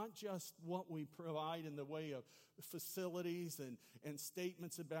it, it's not just what we provide in the way of facilities and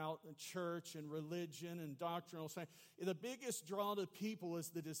statements about the church and religion and doctrinal saying. The biggest draw to people is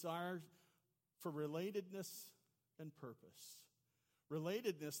the desire for relatedness and purpose.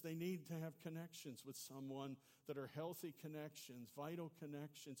 Relatedness, they need to have connections with someone that are healthy connections, vital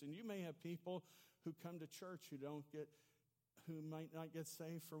connections. And you may have people who come to church who might not get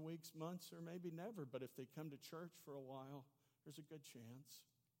saved for weeks, months, or maybe never. But if they come to church for a while, there's a good chance.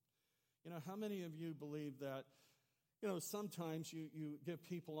 How many of you believe that, sometimes you give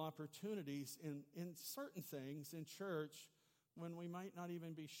people opportunities in certain things in church when we might not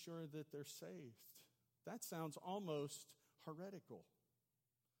even be sure that they're saved? That sounds almost heretical.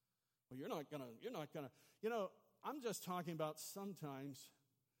 Well, you're not gonna, I'm just talking about sometimes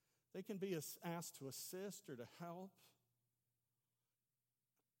they can be asked to assist or to help.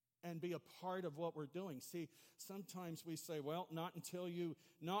 and be a part of what we're doing. See, sometimes we say, well, not until you've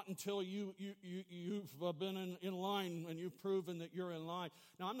been in line and you've proven that you're in line.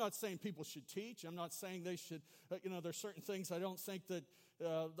 Now, I'm not saying people should teach. I'm not saying they should, there's certain things I don't think that,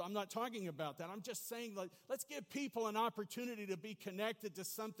 I'm not talking about that. I'm just saying, like, let's give people an opportunity to be connected to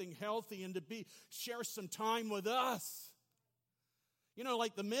something healthy and to share some time with us.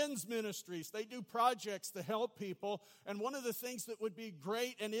 Like the men's ministries, they do projects to help people. And one of the things that would be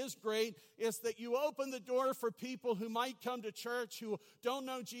great and is great is that you open the door for people who might come to church who don't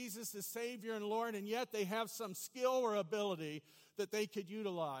know Jesus as Savior and Lord, and yet they have some skill or ability that they could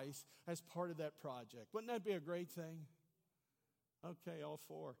utilize as part of that project. Wouldn't that be a great thing? Okay, all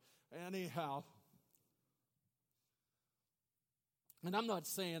four. Anyhow. And I'm not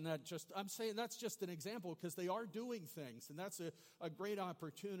saying that I'm saying that's just an example because they are doing things, and that's a great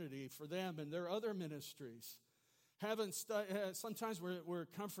opportunity for them and their other ministries. Sometimes we're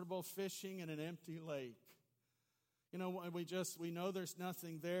comfortable fishing in an empty lake. We know there's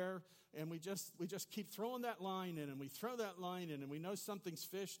nothing there, and we just keep throwing that line in, and we throw that line in, and we know something's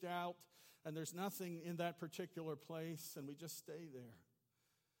fished out, and there's nothing in that particular place, and we just stay there.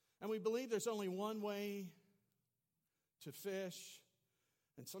 And we believe there's only one way to fish.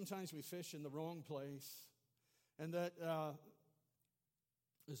 And sometimes we fish in the wrong place. And that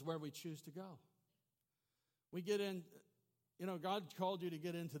is where we choose to go. We get in, God called you to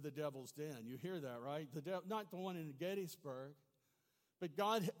get into the devil's den. You hear that, right? Not the one in Gettysburg. But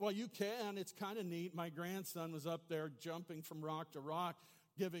God, well, you can. It's kind of neat. My grandson was up there jumping from rock to rock,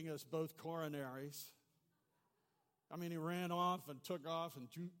 giving us both coronaries. I mean, he ran off and took off and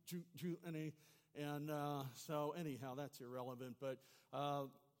so anyhow, that's irrelevant. But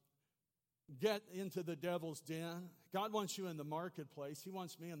get into the devil's den. God wants you in the marketplace. He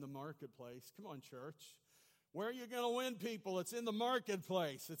wants me in the marketplace. Come on, church. Where are you going to win people? It's in the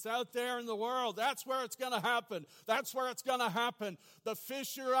marketplace. It's out there in the world. That's where it's going to happen. That's where it's going to happen. The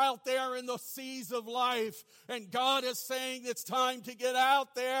fish are out there in the seas of life. And God is saying it's time to get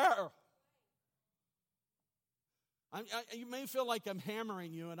out there. You may feel like I'm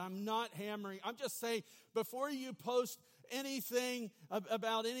hammering you, and I'm not hammering. I'm just saying, before you post anything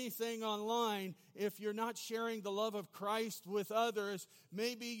about anything online, if you're not sharing the love of Christ with others,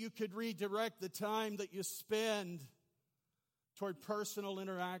 maybe you could redirect the time that you spend toward personal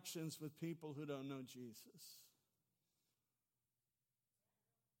interactions with people who don't know Jesus.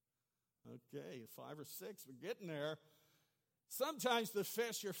 Okay, 5 or 6, we're getting there. Sometimes the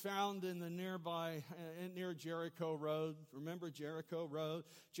fish are found in the near Jericho Road. Remember Jericho Road?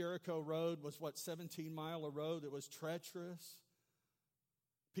 Jericho Road was 17-mile a road. It was treacherous.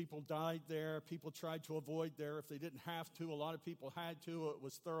 People died there. People tried to avoid there if they didn't have to. A lot of people had to. It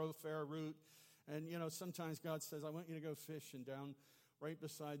was thoroughfare route. And, sometimes God says, I want you to go fishing down right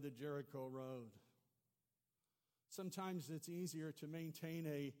beside the Jericho Road. Sometimes it's easier to maintain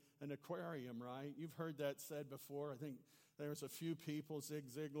an aquarium, right? You've heard that said before. I think there's a few people, Zig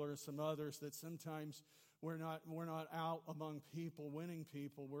Ziglar and some others, that sometimes we're not out among people, winning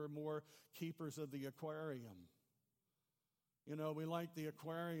people. We're more keepers of the aquarium. We like the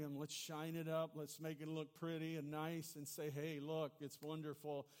aquarium. Let's shine it up. Let's make it look pretty and nice and say, hey, look, it's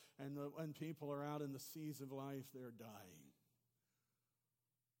wonderful. And when people are out in the seas of life, they're dying.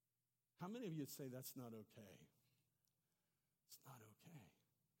 How many of you say that's not okay? It's not okay.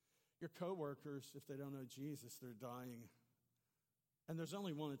 Your coworkers, if they don't know Jesus, they're dying. And there's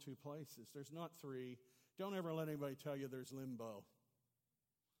only 1 or 2 places. There's not 3. Don't ever let anybody tell you there's limbo.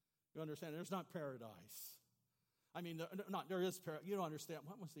 You understand? There's not paradise. I mean, there is paradise. You don't understand.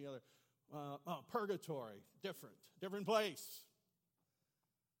 What was the other? Purgatory. Different place.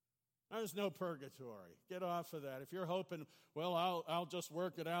 There's no purgatory. Get off of that. If you're hoping, well, I'll just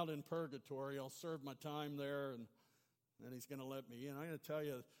work it out in purgatory. I'll serve my time there, and then he's going to let me in. I'm going to tell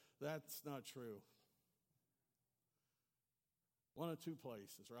you, that's not true. 1 or 2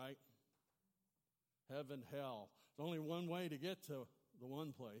 places, right? Heaven, hell. There's only one way to get to the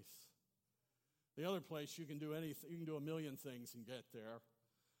one place. The other place, you can do anything. You can do a million things and get there.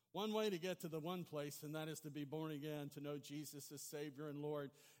 One way to get to the one place, and that is to be born again, to know Jesus as Savior and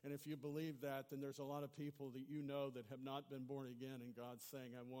Lord. And if you believe that, then there's a lot of people that you know that have not been born again, and God's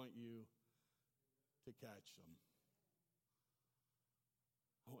saying, I want you to catch them.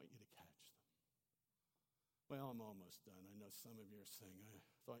 I want you to catch them. Well, I'm almost done. I know some of you are saying, I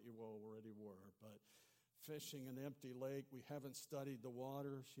thought you already were, but fishing an empty lake, we haven't studied the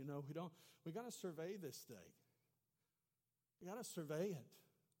waters. We got to survey this thing. We got to survey it.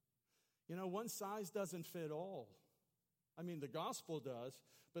 One size doesn't fit all. I mean, the gospel does,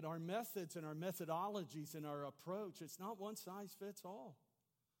 but our methods and our methodologies and our approach, it's not one size fits all.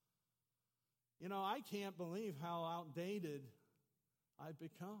 I can't believe how outdated I've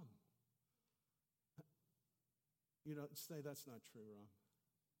become. Say that's not true, Ron.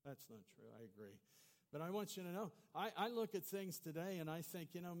 That's not true. I agree. But I want you to know, I look at things today and I think,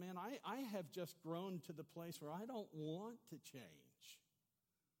 man, I have just grown to the place where I don't want to change.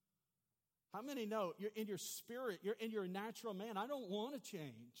 How many know you're in your spirit, you're in your natural man? I don't want to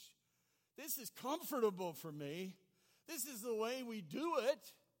change. This is comfortable for me. This is the way we do it.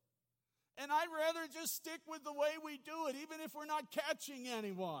 And I'd rather just stick with the way we do it, even if we're not catching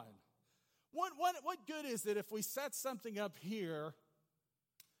anyone. What good is it if we set something up here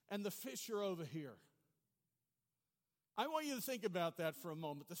and the fish are over here? I want you to think about that for a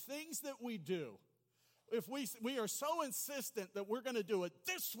moment. The things that we do, if we are so insistent that we're going to do it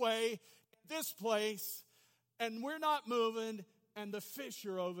this way, this place, and we're not moving, and the fish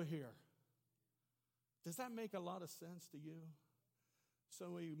are over here. Does that make a lot of sense to you?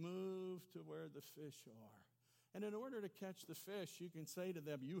 So we move to where the fish are. And in order to catch the fish, you can say to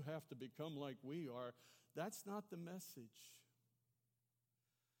them, you have to become like we are. That's not the message.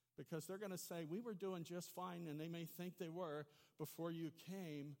 Because they're going to say, we were doing just fine, and they may think they were before you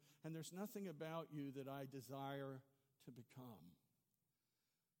came, and there's nothing about you that I desire to become.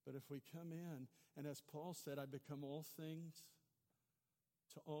 But if we come in, and as Paul said, I become all things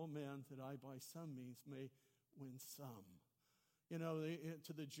to all men, that I by some means may win some.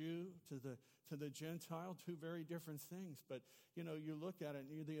 To the Jew, to the Gentile, two very different things. But, you look at it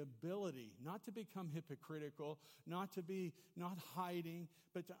and the ability not to become hypocritical, not hiding,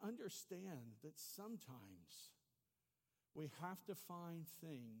 but to understand that sometimes we have to find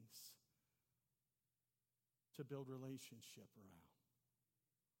things to build relationship around.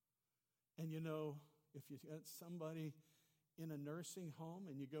 And, if you got somebody in a nursing home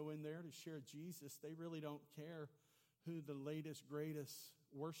and you go in there to share Jesus, they really don't care who the latest, greatest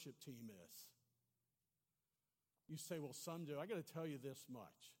worship team is. You say, well, some do. I got to tell you this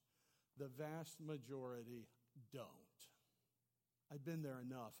much. The vast majority don't. I've been there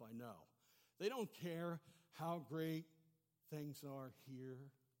enough, I know. They don't care how great things are here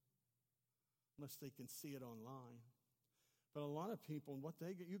unless they can see it online. But a lot of people,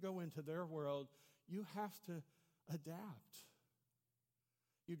 you go into their world, you have to adapt.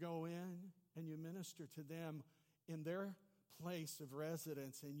 You go in and you minister to them in their place of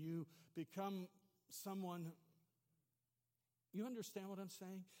residence, and you become someone. You understand what I'm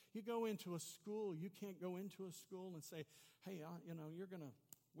saying? You go into a school, you can't go into a school and say, hey,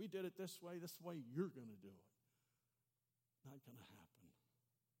 we did it this way, you're going to do it. Not going to happen.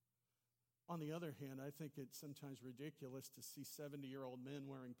 On the other hand, I think it's sometimes ridiculous to see 70-year-old men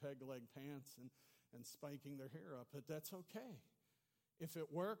wearing peg-leg pants and spiking their hair up, but that's okay. If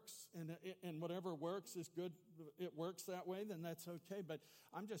it works and whatever works is good, it works that way, then that's okay. But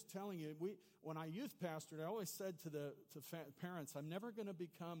I'm just telling you, when I youth pastored, I always said to parents, I'm never going to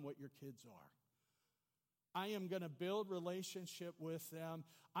become what your kids are. I am going to build relationship with them.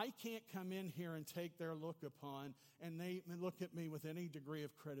 I can't come in here and take their look upon, and they look at me with any degree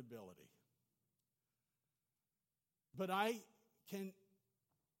of credibility. But I can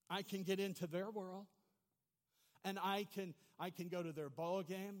get into their world. And I can go to their ball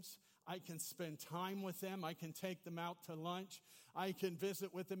games. I can spend time with them. I can take them out to lunch. I can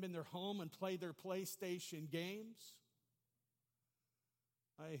visit with them in their home and play their PlayStation games.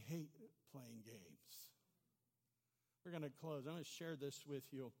 I hate playing games. We're going to close. I'm going to share this with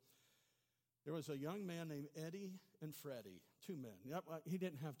you. There was a young man named Eddie and Freddie, two men. Yep, he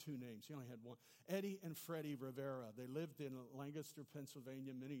didn't have two names. He only had one. Eddie and Freddie Rivera. They lived in Lancaster,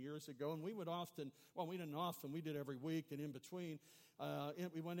 Pennsylvania many years ago. And we did every week. And in between,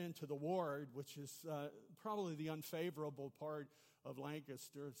 we went into the ward, which is probably the unfavorable part of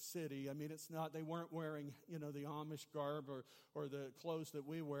Lancaster City. I mean, they weren't wearing, the Amish garb or the clothes that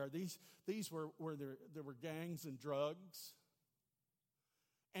we wear. These were where there were gangs and drugs.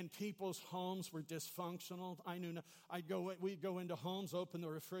 And people's homes were dysfunctional. We'd go into homes, open the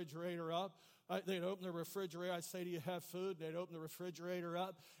refrigerator up. They'd open the refrigerator. I'd say, do you have food? They'd open the refrigerator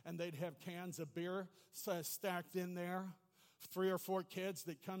up, and they'd have cans of beer stacked in there. 3 or 4 kids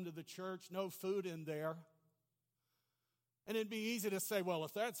that come to the church, no food in there. And it'd be easy to say, well,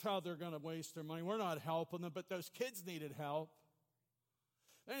 if that's how they're going to waste their money, we're not helping them. But those kids needed help.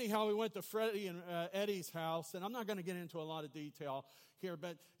 Anyhow, we went to Freddie and Eddie's house, and I'm not going to get into a lot of detail here,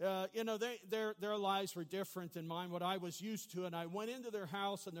 but, their lives were different than mine, what I was used to, and I went into their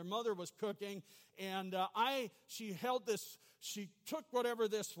house, and their mother was cooking, and she took whatever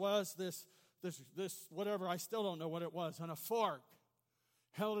this was, this whatever, I still don't know what it was, on a fork,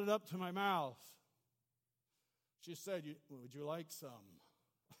 held it up to my mouth. She said, would you like some?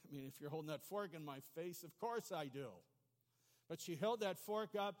 I mean, if you're holding that fork in my face, of course I do. But she held that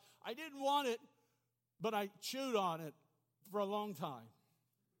fork up. I didn't want it, but I chewed on it for a long time.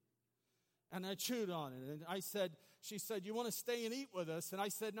 And I chewed on it. And she said, you want to stay and eat with us? And I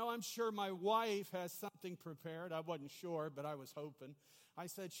said, no, I'm sure my wife has something prepared. I wasn't sure, but I was hoping. I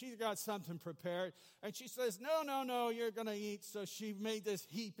said, she's got something prepared. And she says, no, you're going to eat. So she made this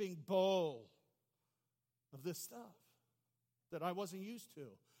heaping bowl of this stuff that I wasn't used to.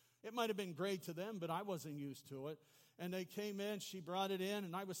 It might have been great to them, but I wasn't used to it. And they came in, she brought it in,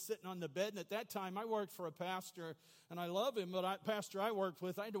 and I was sitting on the bed. And at that time, I worked for a pastor, and I love him, but pastor I worked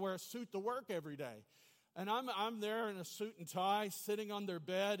with, I had to wear a suit to work every day. And I'm there in a suit and tie, sitting on their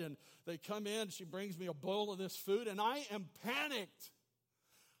bed, and they come in, she brings me a bowl of this food, and I am panicked.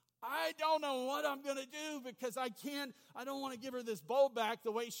 I don't know what I'm going to do because I don't want to give her this bowl back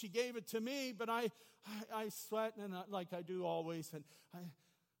the way she gave it to me, but I sweat and like I do always, and I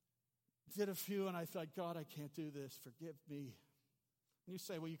did a few, and I thought, God, I can't do this. Forgive me. And you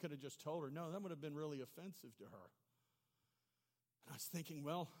say, well, you could have just told her. No, that would have been really offensive to her. And I was thinking,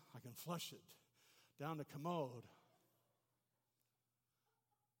 well, I can flush it down the commode.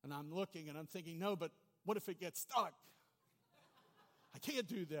 And I'm looking, and I'm thinking, no, but what if it gets stuck? I can't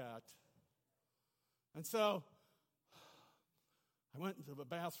do that. And so I went into the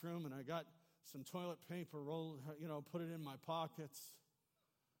bathroom, and I got some toilet paper rolled, put it in my pockets.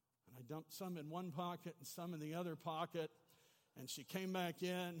 And I dumped some in one pocket and some in the other pocket. And she came back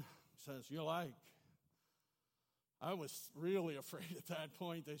in, says, you like? I was really afraid at that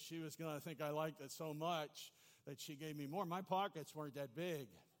point that she was going to think I liked it so much that she gave me more. My pockets weren't that big.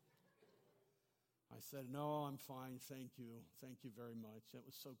 I said, no, I'm fine. Thank you. Thank you very much. That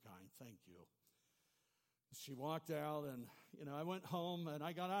was so kind. Thank you. She walked out, and, I went home, and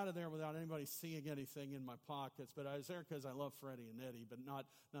I got out of there without anybody seeing anything in my pockets. But I was there because I love Freddie and Eddie, but not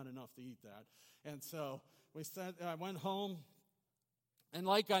enough to eat that. And so I went home, and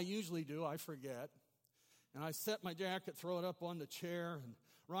like I usually do, I forget. And I set my jacket, throw it up on the chair, and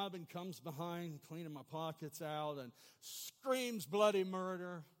Robin comes behind, cleaning my pockets out, and screams bloody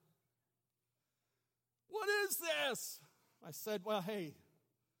murder. What is this? I said, well, hey,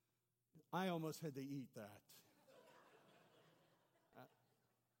 I almost had to eat that.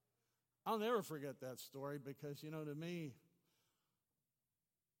 I'll never forget that story because, to me,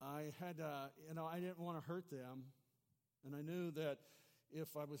 I had, I didn't want to hurt them. And I knew that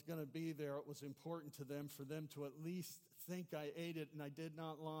if I was going to be there, it was important to them for them to at least think I ate it. And I did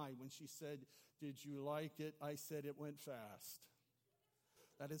not lie. When she said, did you like it? I said it went fast.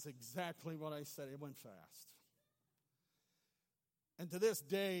 That is exactly what I said. It went fast. And to this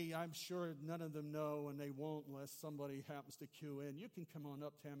day, I'm sure none of them know, and they won't unless somebody happens to cue in. You can come on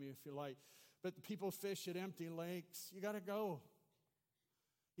up, Tammy, if you like. But people fish at empty lakes. You got to go.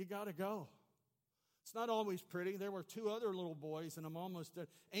 You got to go. It's not always pretty. There were two other little boys, and I'm almost done.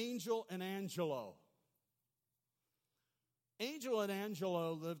 Angel and Angelo. Angel and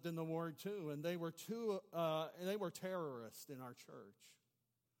Angelo lived in the war too, and they were terrorists in our church.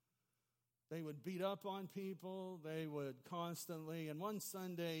 They would beat up on people. They would constantly. And one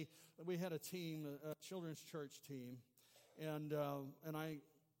Sunday, we had a team, a children's church team, and I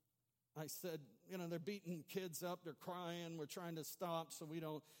said, they're beating kids up. They're crying. We're trying to stop so we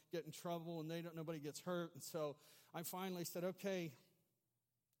don't get in trouble and nobody gets hurt. And so I finally said, okay,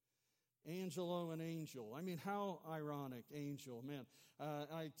 Angelo and Angel. I mean, how ironic, Angel, man.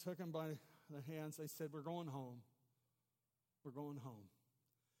 I took him by the hands. I said, we're going home. We're going home.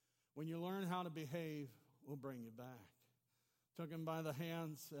 When you learn how to behave, we'll bring you back. Took him by the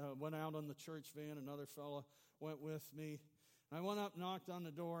hands, went out on the church van. Another fella went with me. I went up, knocked on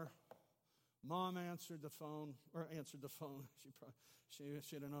the door. Mom answered the phone.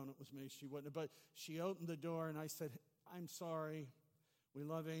 She'd have known it was me. She wouldn't have. But she opened the door, and I said, I'm sorry. We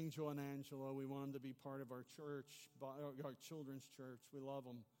love Angel and Angelo. We want them to be part of our church, our children's church. We love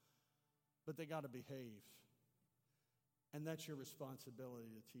them. But they got to behave. And that's your responsibility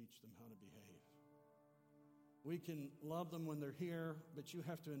to teach them how to behave. We can love them when they're here, but you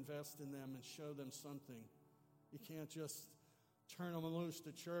have to invest in them and show them something. You can't just turn them loose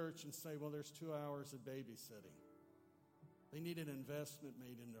to church and say, well, there's 2 hours of babysitting. They need an investment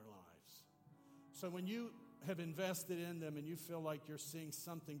made in their lives. So when you have invested in them and you feel like you're seeing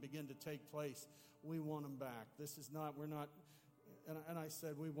something begin to take place, we want them back. And I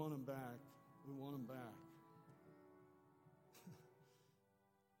said, we want them back. We want them back.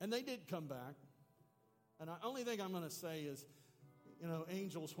 And they did come back. And the only thing I'm going to say is,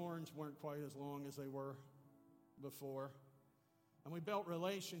 Angel's horns weren't quite as long as they were before. And we built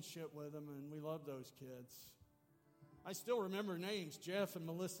relationship with them, and we love those kids. I still remember names, Jeff and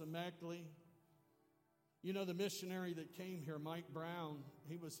Melissa Meckley. You know the missionary that came here, Mike Brown.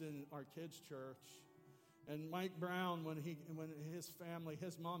 He was in our kids' church. And Mike Brown, when his family,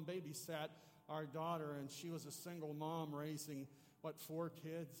 his mom babysat our daughter, and she was a single mom raising, 4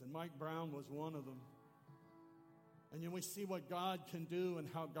 kids, and Mike Brown was one of them. And then we see what God can do and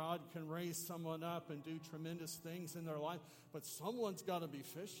how God can raise someone up and do tremendous things in their life. But someone's got to be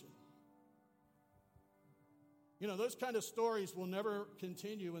fishing. You know, those kind of stories will never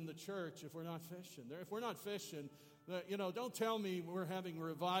continue in the church if we're not fishing. If we're not fishing, don't tell me we're having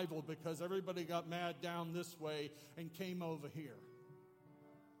revival because everybody got mad down this way and came over here.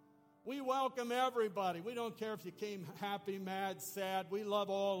 We welcome everybody. We don't care if you came happy, mad, sad. We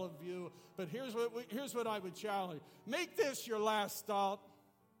love all of you. But here's what I would challenge. Make this your last stop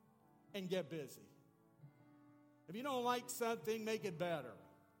and get busy. If you don't like something, make it better.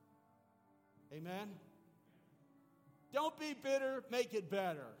 Amen? Don't be bitter, make it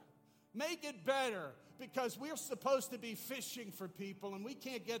better. Make it better because we're supposed to be fishing for people, and we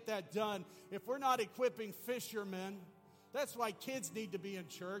can't get that done if we're not equipping fishermen. That's why kids need to be in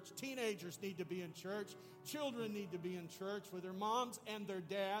church. Teenagers need to be in church. Children need to be in church with their moms and their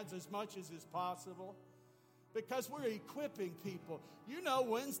dads as much as is possible because we're equipping people. You know,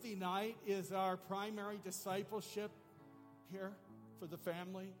 Wednesday night is our primary discipleship here for the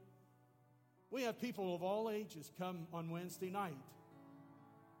family. We have people of all ages come on Wednesday night.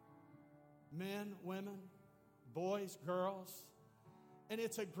 Men, women, boys, girls. And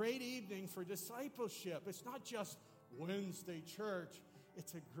it's a great evening for discipleship. It's not just Wednesday church.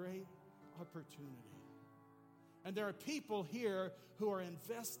 It's a great opportunity. And there are people here who are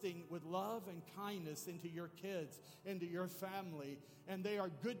investing with love and kindness into your kids, into your family. And they are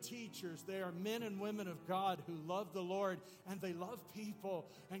good teachers. They are men and women of God who love the Lord and they love people.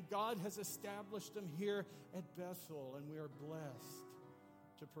 And God has established them here at Bethel. And we are blessed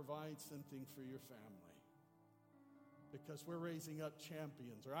to provide something for your family. Because we're raising up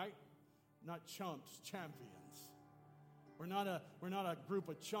champions, right? Not chumps, champions. We're not a group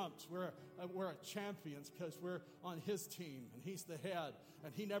of chumps. We're champions because we're on his team, and he's the head,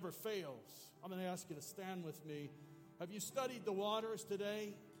 and he never fails. I'm going to ask you to stand with me. Have you studied the waters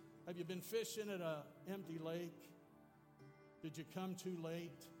today? Have you been fishing at an empty lake? Did you come too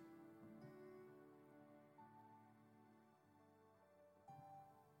late?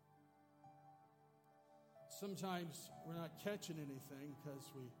 Sometimes we're not catching anything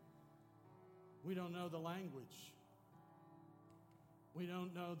because we don't know the language. We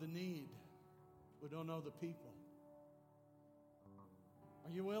don't know the need. We don't know the people.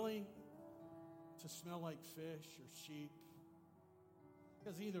 Are you willing to smell like fish or sheep?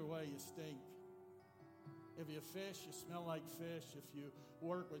 Because either way, you stink. If you fish, you smell like fish. If you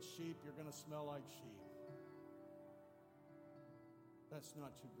work with sheep, you're going to smell like sheep. That's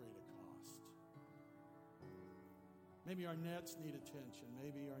not too great a cost. Maybe our nets need attention.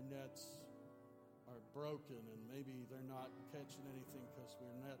 Maybe our nets are broken and maybe they're not catching anything because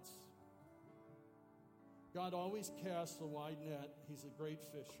we're nets. God always casts a wide net. He's a great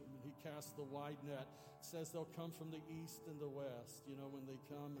fisherman. He casts the wide net. It says they'll come from the east and the west. You know, when they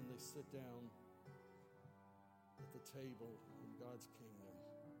come and they sit down at the table in God's kingdom.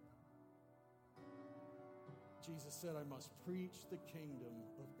 Jesus said, I must preach the kingdom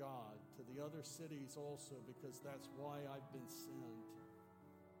of God to the other cities also because that's why I've been sent.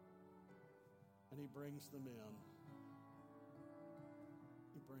 And he brings them in.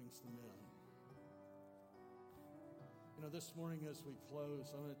 He brings them in. You know, this morning as we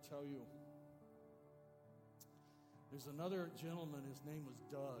close, I'm going to tell you, there's another gentleman, his name was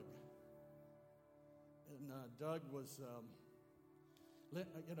Doug. And Doug was,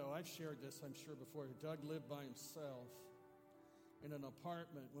 I've shared this, I'm sure, before. Doug lived by himself in an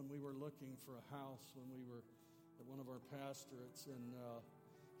apartment when we were looking for a house, when we were at one of our pastorates. And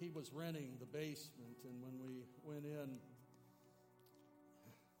he was renting the basement, and when we went in,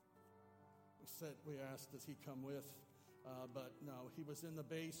 we asked, does he come with? But no, he was in the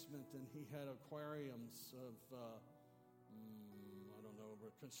basement, and he had aquariums of,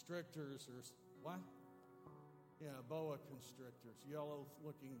 constrictors or what? Yeah, boa constrictors,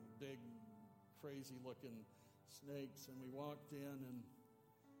 yellow-looking, big, crazy-looking snakes. And we walked in, and,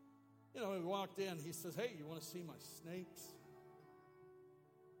 he says, hey, you want to see my snakes?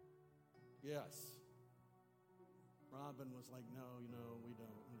 Yes. Robin was like, no, we don't.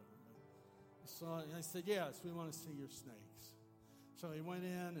 And I said, yes, we want to see your snakes. So he went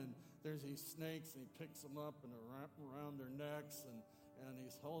in, and there's these snakes, and he picks them up, and they're wrapped around their necks, and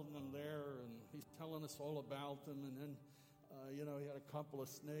he's holding them there, and he's telling us all about them. And then, he had a couple of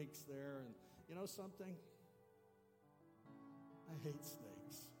snakes there. And you know something? I hate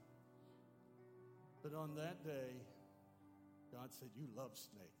snakes. But on that day, God said, you love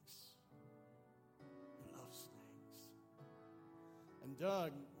snakes. You love snakes. And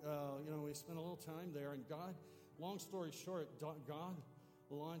Doug, we spent a little time there, and God, long story short, God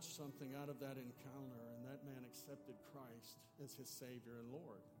launched something out of that encounter, and that man accepted Christ as his Savior and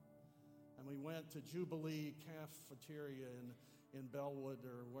Lord. And we went to Jubilee Cafeteria in Bellwood,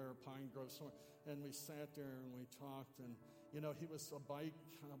 or where Pine Grove, and we sat there and we talked, and he was a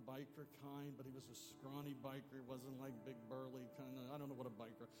biker kind, but he was a scrawny biker. He wasn't like big burly kind of, I don't know what a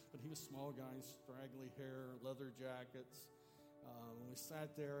biker, but he was small guy, straggly hair, leather jackets. We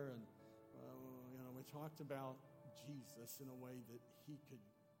sat there and we talked about Jesus in a way that he could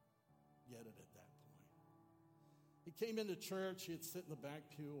get it at that point. He came into church. He'd sit in the back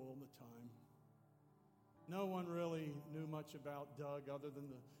pew all the time. No one really knew much about Doug other than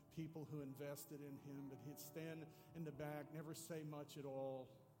the people who invested in him, but he'd stand in the back, never say much at all.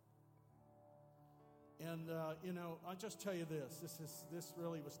 And, I'll just tell you this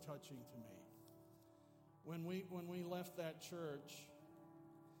really was touching to me. When we left that church,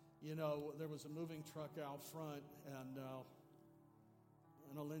 there was a moving truck out front and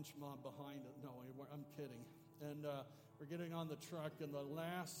a lynch mob behind it. No, I'm kidding. And we're getting on the truck, and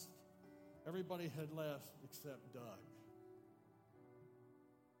everybody had left except Doug.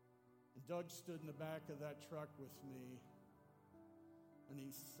 And Doug stood in the back of that truck with me, and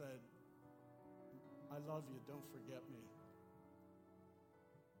he said, I love you, don't forget me.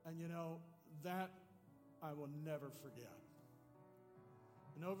 And that I will never forget.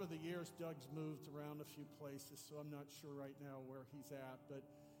 And over the years, Doug's moved around a few places, so I'm not sure right now where he's at. But,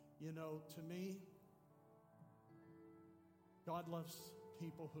 to me, God loves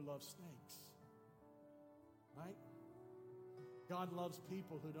people who love snakes, right? God loves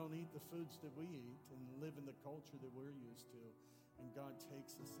people who don't eat the foods that we eat and live in the culture that we're used to. And God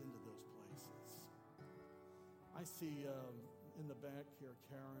takes us into those places. I see in the back here,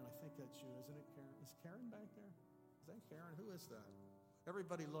 Karen. I think that's you, isn't it, Karen? Is Karen back there? Is that Karen? Who is that?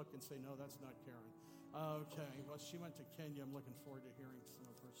 Everybody look and say, no, that's not Karen. Okay, well, she went to Kenya. I'm looking forward to hearing some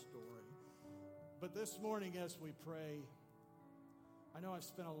of her story. But this morning as we pray, I know I've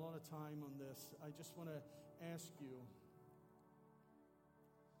spent a lot of time on this. I just want to ask you,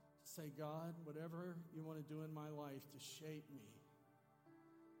 say, God, whatever you want to do in my life to shape me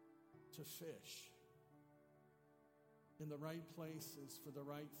to fish in the right places for the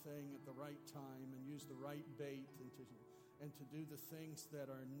right thing at the right time, and use the right bait, and to do the things that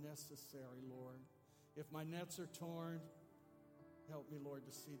are necessary, Lord. If my nets are torn, help me, Lord,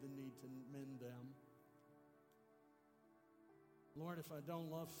 to see the need to mend them. Lord, if I don't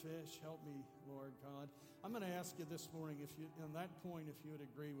love fish, help me, Lord God. I'm going to ask you this morning, on that point, if you would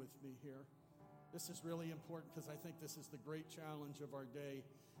agree with me here. This is really important because I think this is the great challenge of our day,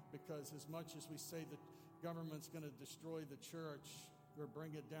 because as much as we say that government's going to destroy the church or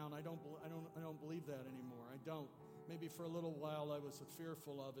bring it down, I don't believe that anymore. I don't. Maybe for a little while I was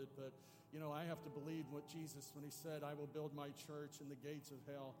fearful of it, but I have to believe what Jesus, when he said, I will build my church and the gates of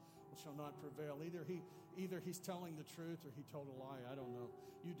hell shall not prevail. Either he's telling the truth or he told a lie. I don't know.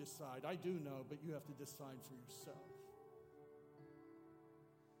 You decide. I do know, but you have to decide for yourself.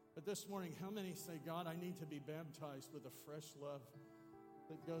 But this morning, how many say, God, I need to be baptized with a fresh love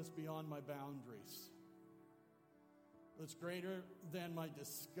that goes beyond my boundaries, that's greater than my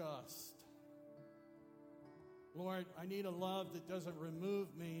disgust? Lord, I need a love that doesn't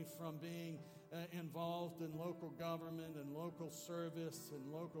remove me from being involved in local government and local service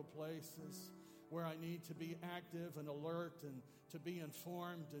and local places where I need to be active and alert and to be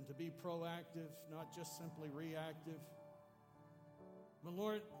informed and to be proactive, not just simply reactive. But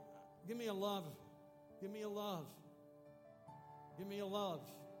Lord, give me a love. Give me a love. Give me a love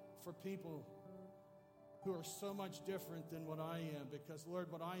for people who are so much different than what I am, because,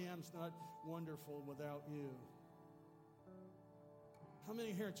 Lord, what I am is not wonderful without you. How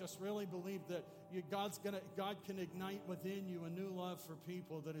many here just really believe that God can ignite within you a new love for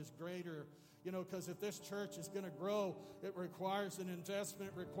people that is greater? Because if this church is going to grow, it requires an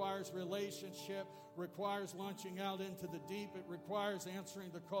investment, requires relationship, requires launching out into the deep. It requires answering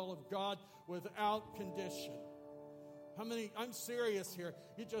the call of God without condition. How many, I'm serious here,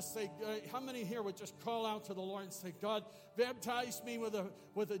 you just say, how many here would just call out to the Lord and say, God, baptize me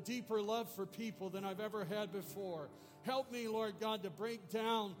with a deeper love for people than I've ever had before. Help me, Lord God, to break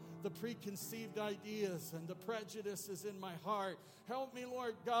down the preconceived ideas and the prejudices in my heart. Help me,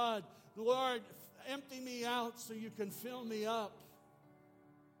 Lord God. Lord, empty me out so you can fill me up.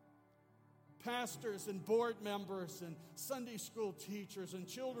 Pastors and board members and Sunday school teachers and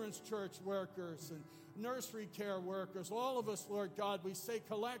children's church workers and nursery care workers, all of us, Lord God, we say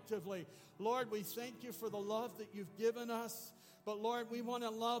collectively, Lord, we thank you for the love that you've given us. But Lord, we want to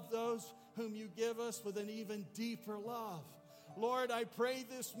love those whom you give us with an even deeper love. Lord, I pray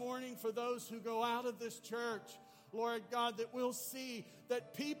this morning for those who go out of this church, Lord God, that we'll see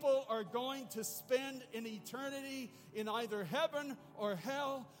that people are going to spend an eternity in either heaven or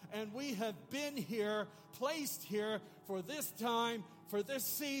hell, and we have been here, placed here for this time, for this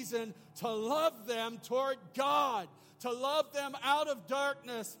season, to love them toward God, to love them out of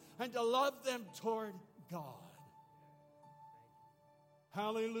darkness, and to love them toward God.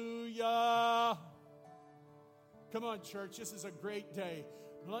 Hallelujah. Come on, church, this is a great day.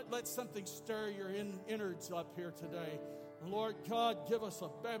 Let something stir your innards up here today. Lord God, give us a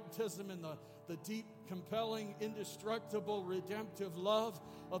baptism in the deep, compelling, indestructible, redemptive love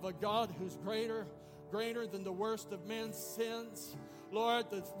of a God who's greater than the worst of man's sins. Lord,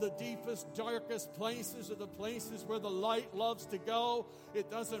 the deepest, darkest places are the places where the light loves to go.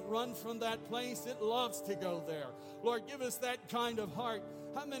 It doesn't run from that place. It loves to go there. Lord, give us that kind of heart.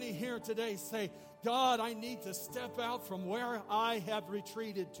 How many here today say, God, I need to step out from where I have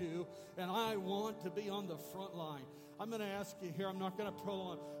retreated to, and I want to be on the front line? I'm going to ask you here, I'm not going to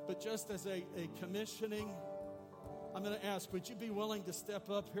prolong, but just as a commissioning, I'm going to ask, would you be willing to step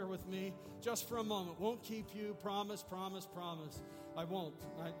up here with me just for a moment? Won't keep you. Promise, promise, promise. I won't.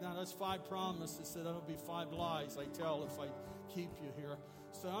 Now, that's 5 promises, so that'll be 5 lies I tell if I keep you here.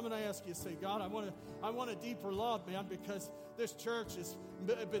 So I'm going to ask you to say, God, I want a deeper love, man, because this church has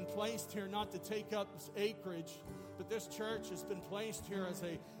been placed here not to take up acreage, but this church has been placed here as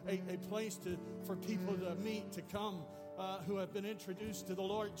a place for people to meet, to come, who have been introduced to the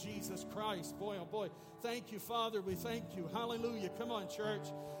Lord Jesus Christ. Boy, oh boy. Thank you, Father. We thank you. Hallelujah. Come on, church.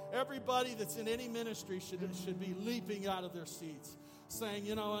 Everybody that's in any ministry should be leaping out of their seats, saying,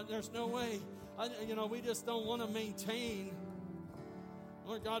 there's no way. We just don't want to maintain.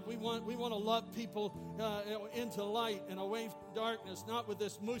 Lord God, we want to love people into light and away from darkness, not with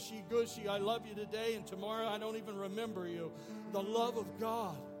this mushy-gushy, I love you today and tomorrow I don't even remember you. The love of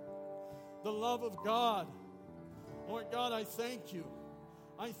God. The love of God. Lord God, I thank you.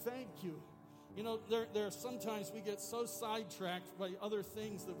 I thank you. There are sometimes we get so sidetracked by other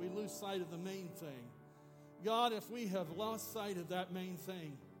things that we lose sight of the main thing. God, if we have lost sight of that main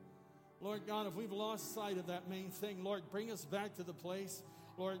thing, Lord God, if we've lost sight of that main thing, Lord, bring us back to the place,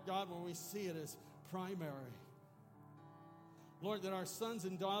 Lord God, where we see it as primary. Lord, that our sons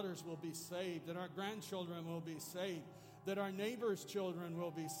and daughters will be saved, that our grandchildren will be saved, that our neighbors' children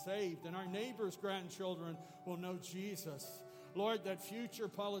will be saved, and our neighbors' grandchildren will know Jesus. Lord, that future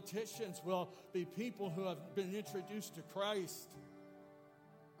politicians will be people who have been introduced to Christ,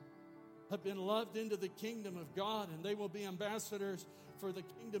 have been loved into the kingdom of God, and they will be ambassadors for the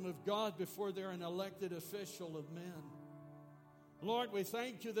kingdom of God before they're an elected official of men. Lord, we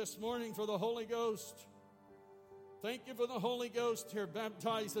thank you this morning for the Holy Ghost. Thank you for the Holy Ghost here.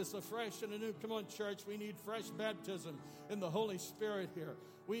 Baptize us afresh and anew. Come on, church. We need fresh baptism in the Holy Spirit here.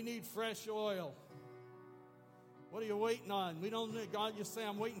 We need fresh oil. What are you waiting on? We don't need God. You say,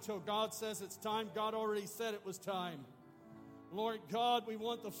 I'm waiting until God says it's time. God already said it was time. Lord God, we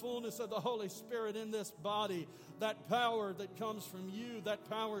want the fullness of the Holy Spirit in this body. That power that comes from you, that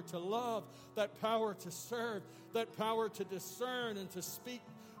power to love, that power to serve, that power to discern and to speak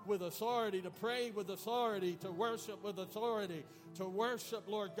with authority, to pray with authority, to worship with authority, to worship,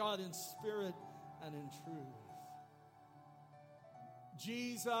 Lord God, in spirit and in truth.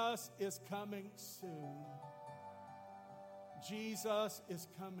 Jesus is coming soon. Jesus is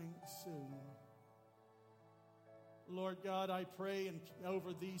coming soon. Lord God, I pray and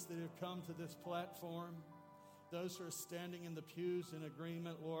over these that have come to this platform, those who are standing in the pews in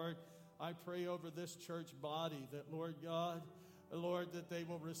agreement, Lord, I pray over this church body that, Lord God, Lord, that they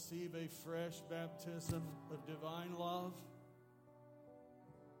will receive a fresh baptism of divine love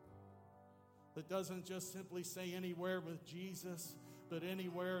that doesn't just simply say anywhere with Jesus, but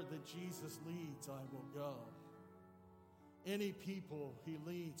anywhere that Jesus leads, I will go. Any people he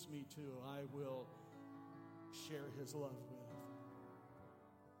leads me to, I will share his love with.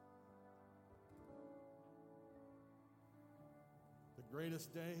 The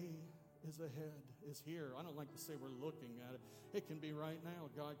greatest day is ahead, is here. I don't like to say we're looking at it. It can be right now.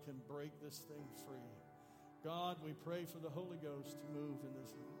 God can break this thing free. God, we pray for the Holy Ghost to move in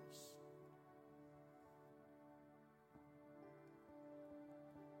this house.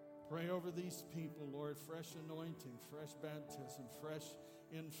 Pray over these people, Lord, fresh anointing, fresh baptism, fresh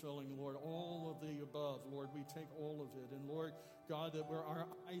infilling, Lord, all of the above. Lord, we take all of it. And Lord, God, that where our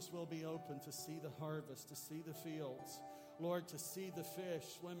eyes will be open to see the harvest, to see the fields. Lord, to see the fish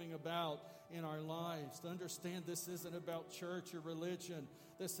swimming about in our lives, to understand this isn't about church or religion.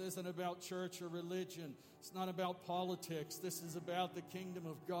 This isn't about church or religion. It's not about politics. This is about the kingdom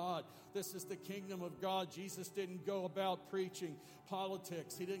of God. This is the kingdom of God. Jesus didn't go about preaching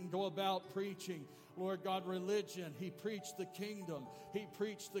politics. He didn't go about preaching, Lord God, religion. He preached the kingdom. He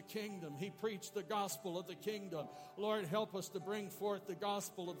preached the kingdom. He preached the gospel of the kingdom. Lord, help us to bring forth the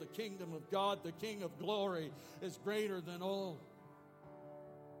gospel of the kingdom of God. The King of glory is greater than all.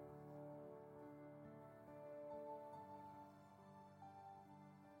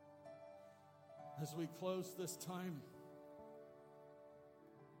 As we close this time,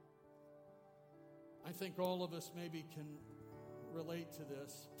 I think all of us maybe can relate to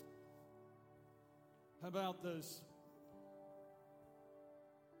this. How about those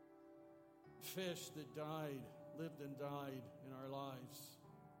fish that died, lived and died in our lives?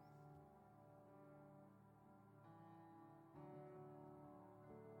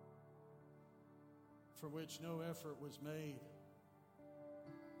 For which no effort was made.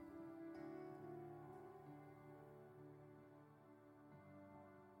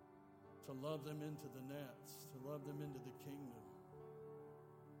 To love them into the nets, to love them into the kingdom.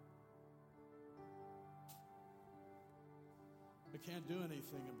 We can't do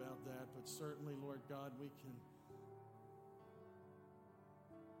anything about that, but certainly, Lord God, we can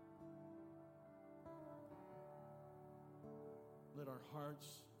let our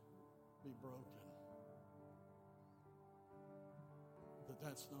hearts be broken. But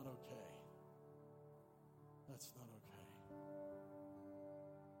that's not okay. That's not okay.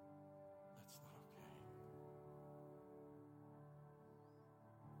 That's not okay.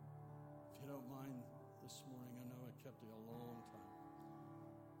 If you don't mind this morning, I know I kept you a long time.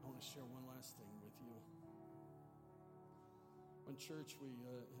 I want to share one last thing with you. In church, we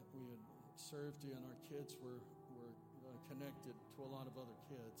had served you, and our kids were connected to a lot of other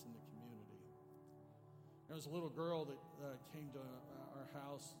kids in the community. There was a little girl that came to our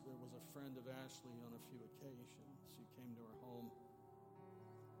house that was a friend of Ashley on a few occasions. She came to our home.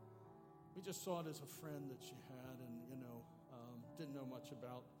 We just saw it as a friend that she had, and, didn't know much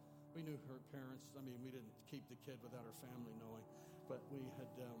about. We knew her parents. I mean, we didn't keep the kid without her family knowing. But we had,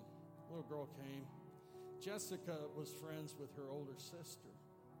 a little girl came. Jessica was friends with her older sister.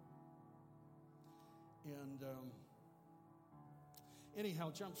 And anyhow,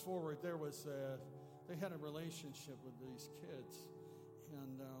 jump forward, they had a relationship with these kids.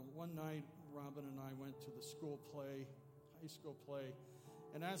 And one night, Robin and I went to the high school play.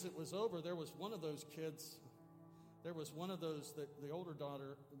 And as it was over, there was one of those kids, that the older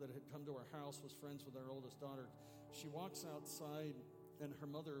daughter that had come to our house was friends with our oldest daughter. She walks outside, and her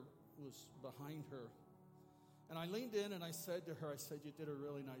mother was behind her. And I leaned in and I said to her, you did a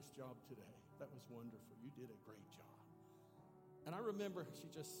really nice job today. That was wonderful. You did a great job. And I remember she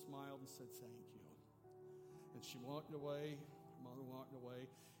just smiled and said, thank you. And she walked away. Her mother walked away.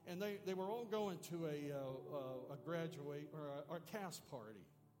 And they were all going to a graduate or a cast party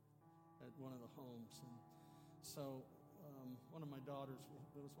at one of the homes. And so one of my daughters,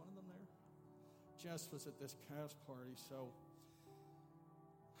 was one of them there? Jess was at this cast party. So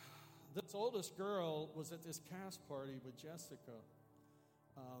this oldest girl was at this cast party with Jessica.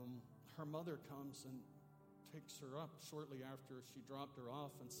 Her mother comes and picks her up shortly after she dropped her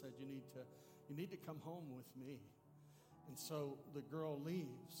off and said, you need to come home with me. And so the girl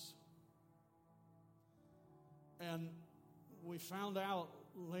leaves. And we found out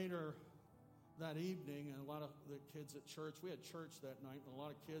later that evening, and a lot of the kids at church, we had church that night, and a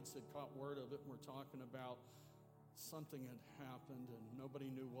lot of kids had caught word of it and were talking about something had happened, and nobody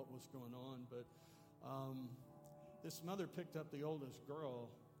knew what was going on. But this mother picked up the oldest girl,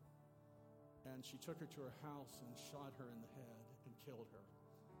 and she took her to her house and shot her in the head and killed her.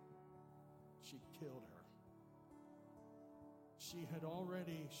 She killed her. She had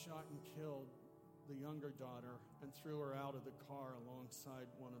already shot and killed the younger daughter and threw her out of the car alongside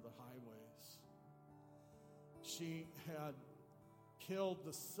one of the highways. She had killed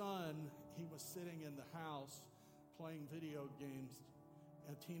the son. He was sitting in the house playing video games,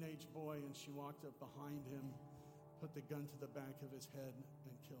 a teenage boy, and she walked up behind him, put the gun to the back of his head,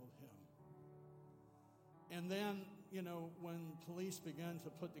 and killed him. And then, when police began to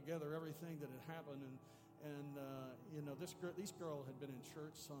put together everything that had happened, and this girl had been in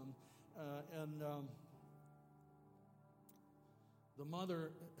church some, the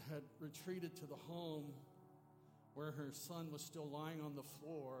mother had retreated to the home where her son was still lying on the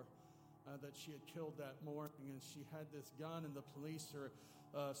floor that she had killed that morning, and she had this gun, and the police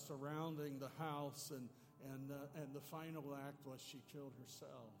are surrounding the house, and the final act was she killed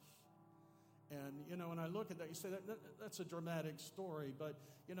herself. And, when I look at that, you say that's a dramatic story. But,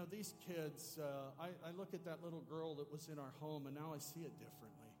 these kids, I look at that little girl that was in our home, and now I see it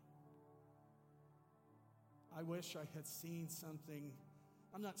differently. I wish I had seen something.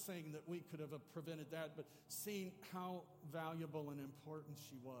 I'm not saying that we could have prevented that, but seen how valuable and important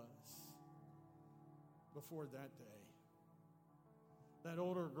she was before that day. That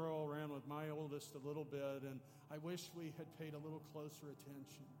older girl ran with my oldest a little bit, and I wish we had paid a little closer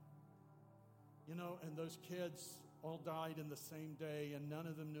attention. And those kids all died in the same day, and none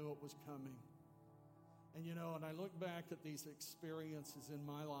of them knew it was coming. And, and I look back at these experiences in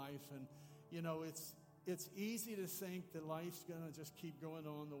my life, and, it's easy to think that life's going to just keep going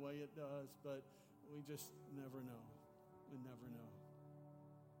on the way it does, but we just never know. We never know.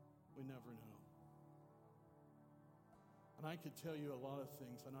 We never know. And I could tell you a lot of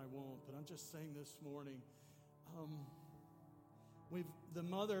things, and I won't, but I'm just saying this morning, the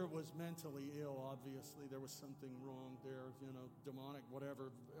mother was mentally ill, obviously. There was something wrong there, demonic,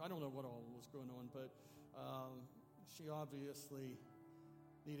 whatever. I don't know what all was going on, but she obviously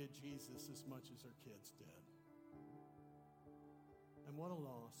needed Jesus as much as her kids did. And what a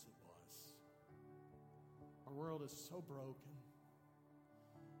loss it was. Our world is so broken.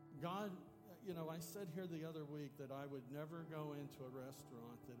 God, I said here the other week that I would never go into a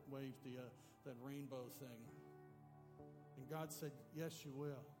restaurant that waved that rainbow thing. And God said, yes, you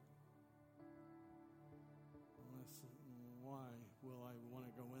will. And I said, why will I want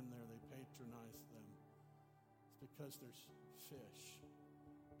to go in there? They patronize them. It's because there's fish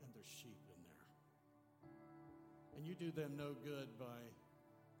and there's sheep in there. And you do them no good by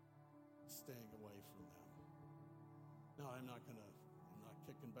staying away from them. No, I'm not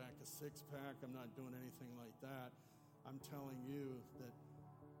kicking back a six-pack. I'm not doing anything like that. I'm telling you that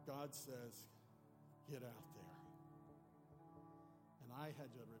God says, get out there. And I had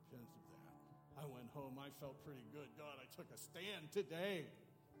to repent of that. I went home. I felt pretty good. God, I took a stand today.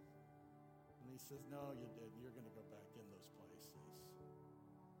 And he says, no, you didn't. You're going to go back in those places.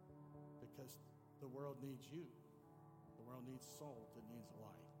 Because the world needs you. The world needs salt. It needs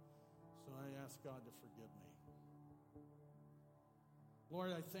light. So I ask God to forgive me.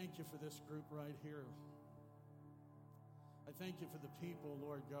 Lord, I thank you for this group right here. I thank you for the people,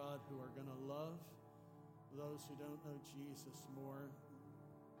 Lord God, who are going to love those who don't know Jesus more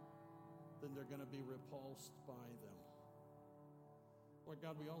than they're going to be repulsed by them. Lord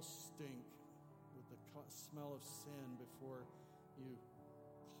God, we all stink with the smell of sin before you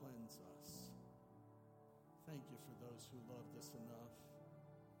cleanse us. Thank you for those who love this enough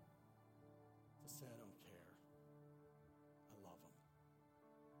to say, I don't care. I love them.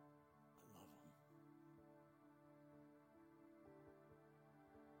 I love them.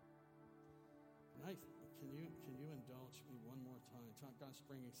 Can you indulge me one more time? God's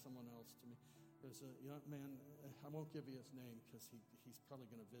bringing someone else to me. There's a young man, I won't give you his name because he's probably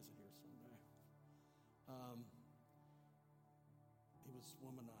going to visit here someday. He was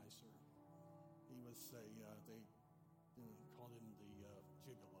womanizer. He was they called him the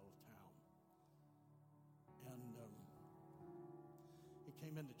gigolo of town. And he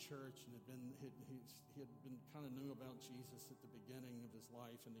came into church and he had been kind of new about Jesus at the beginning of his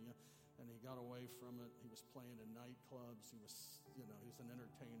life, and he got away from it. He was playing in nightclubs. He was an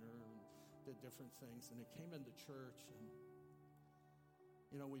entertainer and did different things. And he came into church, and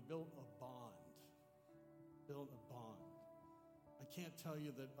we built a bond. I can't tell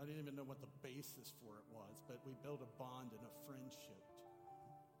you that I didn't even know what the basis for it was, but we built a bond and a friendship.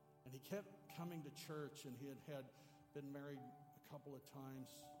 And he kept coming to church, and he had been married a couple of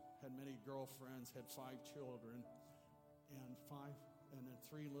times, had many girlfriends, had 5 children, and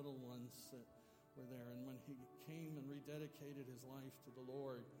 3 little ones that were there. And when he came and rededicated his life to the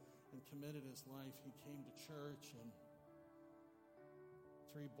Lord and committed his life, he came to church, and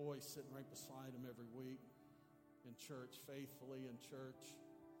 3 boys sitting right beside him every week in church, faithfully in church.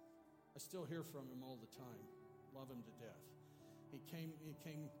 I still hear from him all the time. Love him to death. He came,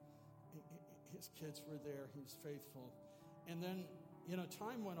 his kids were there. He was faithful. And then,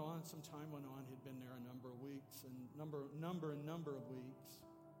 time went on. Some time went on. He'd been there a number of weeks and number of weeks.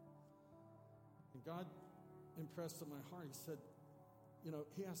 And God impressed on my heart. He said,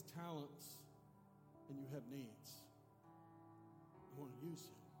 he has talents and you have needs. I want to use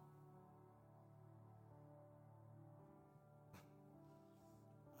him.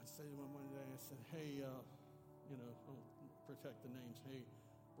 I said to him one day, I said, hey, I'll protect the names. Hey,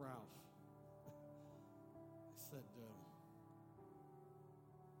 Ralph. I said,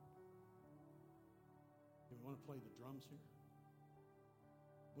 you want to play the drums here?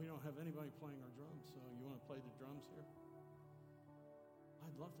 We don't have anybody playing our drums, so you want to play the drums here?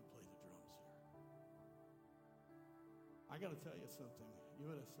 I'd love to play the drums here. I got to tell you something. You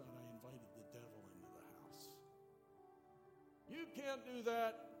would have thought I invited the devil into the house. You can't do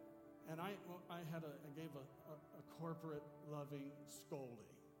that. And I gave a corporate loving scolding.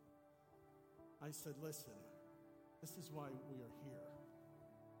 I said, listen, this is why we are here.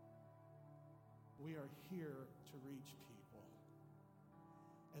 We are here to reach people.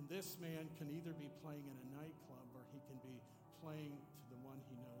 And this man can either be playing in a nightclub or he can be playing to the one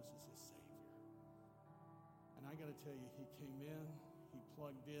he knows is his Savior. And I got to tell you, he came in, he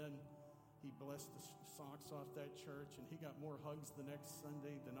plugged in, he blessed the socks off that church, and he got more hugs the next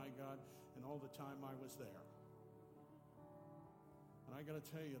Sunday than I got in all the time I was there. And I got to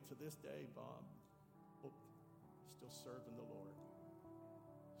tell you, to this day, Bob, still serving the Lord.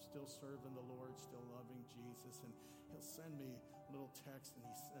 Still serving the Lord, still loving Jesus. And he'll send me a little text, and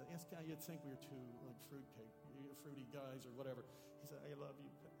he said, you'd think we were two like fruity guys or whatever. He said, I love you,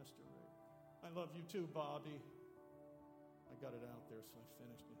 Pastor Rick. I love you too, Bobby. I got it out there, so I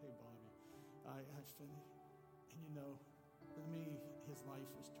finished it. Hey, Bobby. I finished. And you know, for me, his life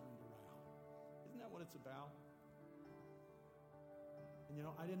was turned around. Isn't that what it's about? And you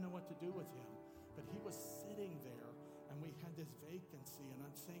know, I didn't know what to do with him, but he was sitting there, and we had this vacancy, and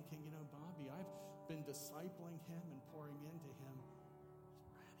I'm thinking, you know, Bobby, I've been discipling him and pouring into him. He's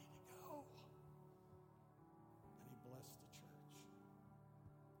ready to go. And he blessed the church.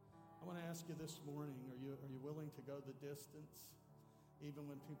 I want to ask you this morning, are you willing to go the distance? Even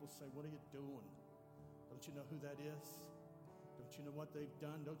when people say, what are you doing? Don't you know who that is? Don't you know what they've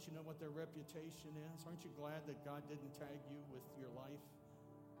done? Don't you know what their reputation is? Aren't you glad that God didn't tag you with your life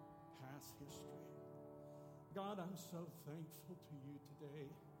past history? God, I'm so thankful to you today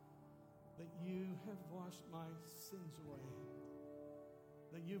that you have washed my sins away,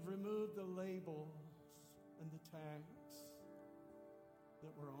 that you've removed the labels and the tags that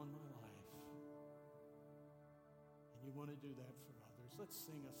were on my life. And you want to do that for others. Let's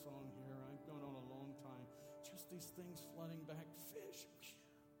sing a song here. I've gone on a long time. Just these things flooding back. Fish.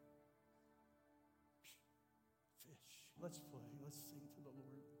 Let's play. Let's sing to the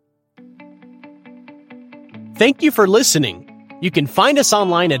Lord. Thank you for listening. You can find us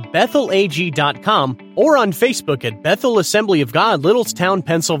online at BethelAG.com or on Facebook at Bethel Assembly of God, Littlestown,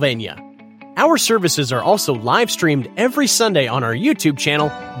 Pennsylvania. Our services are also live streamed every Sunday on our YouTube channel,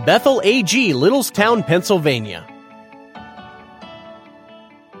 Bethel AG, Littlestown, Pennsylvania.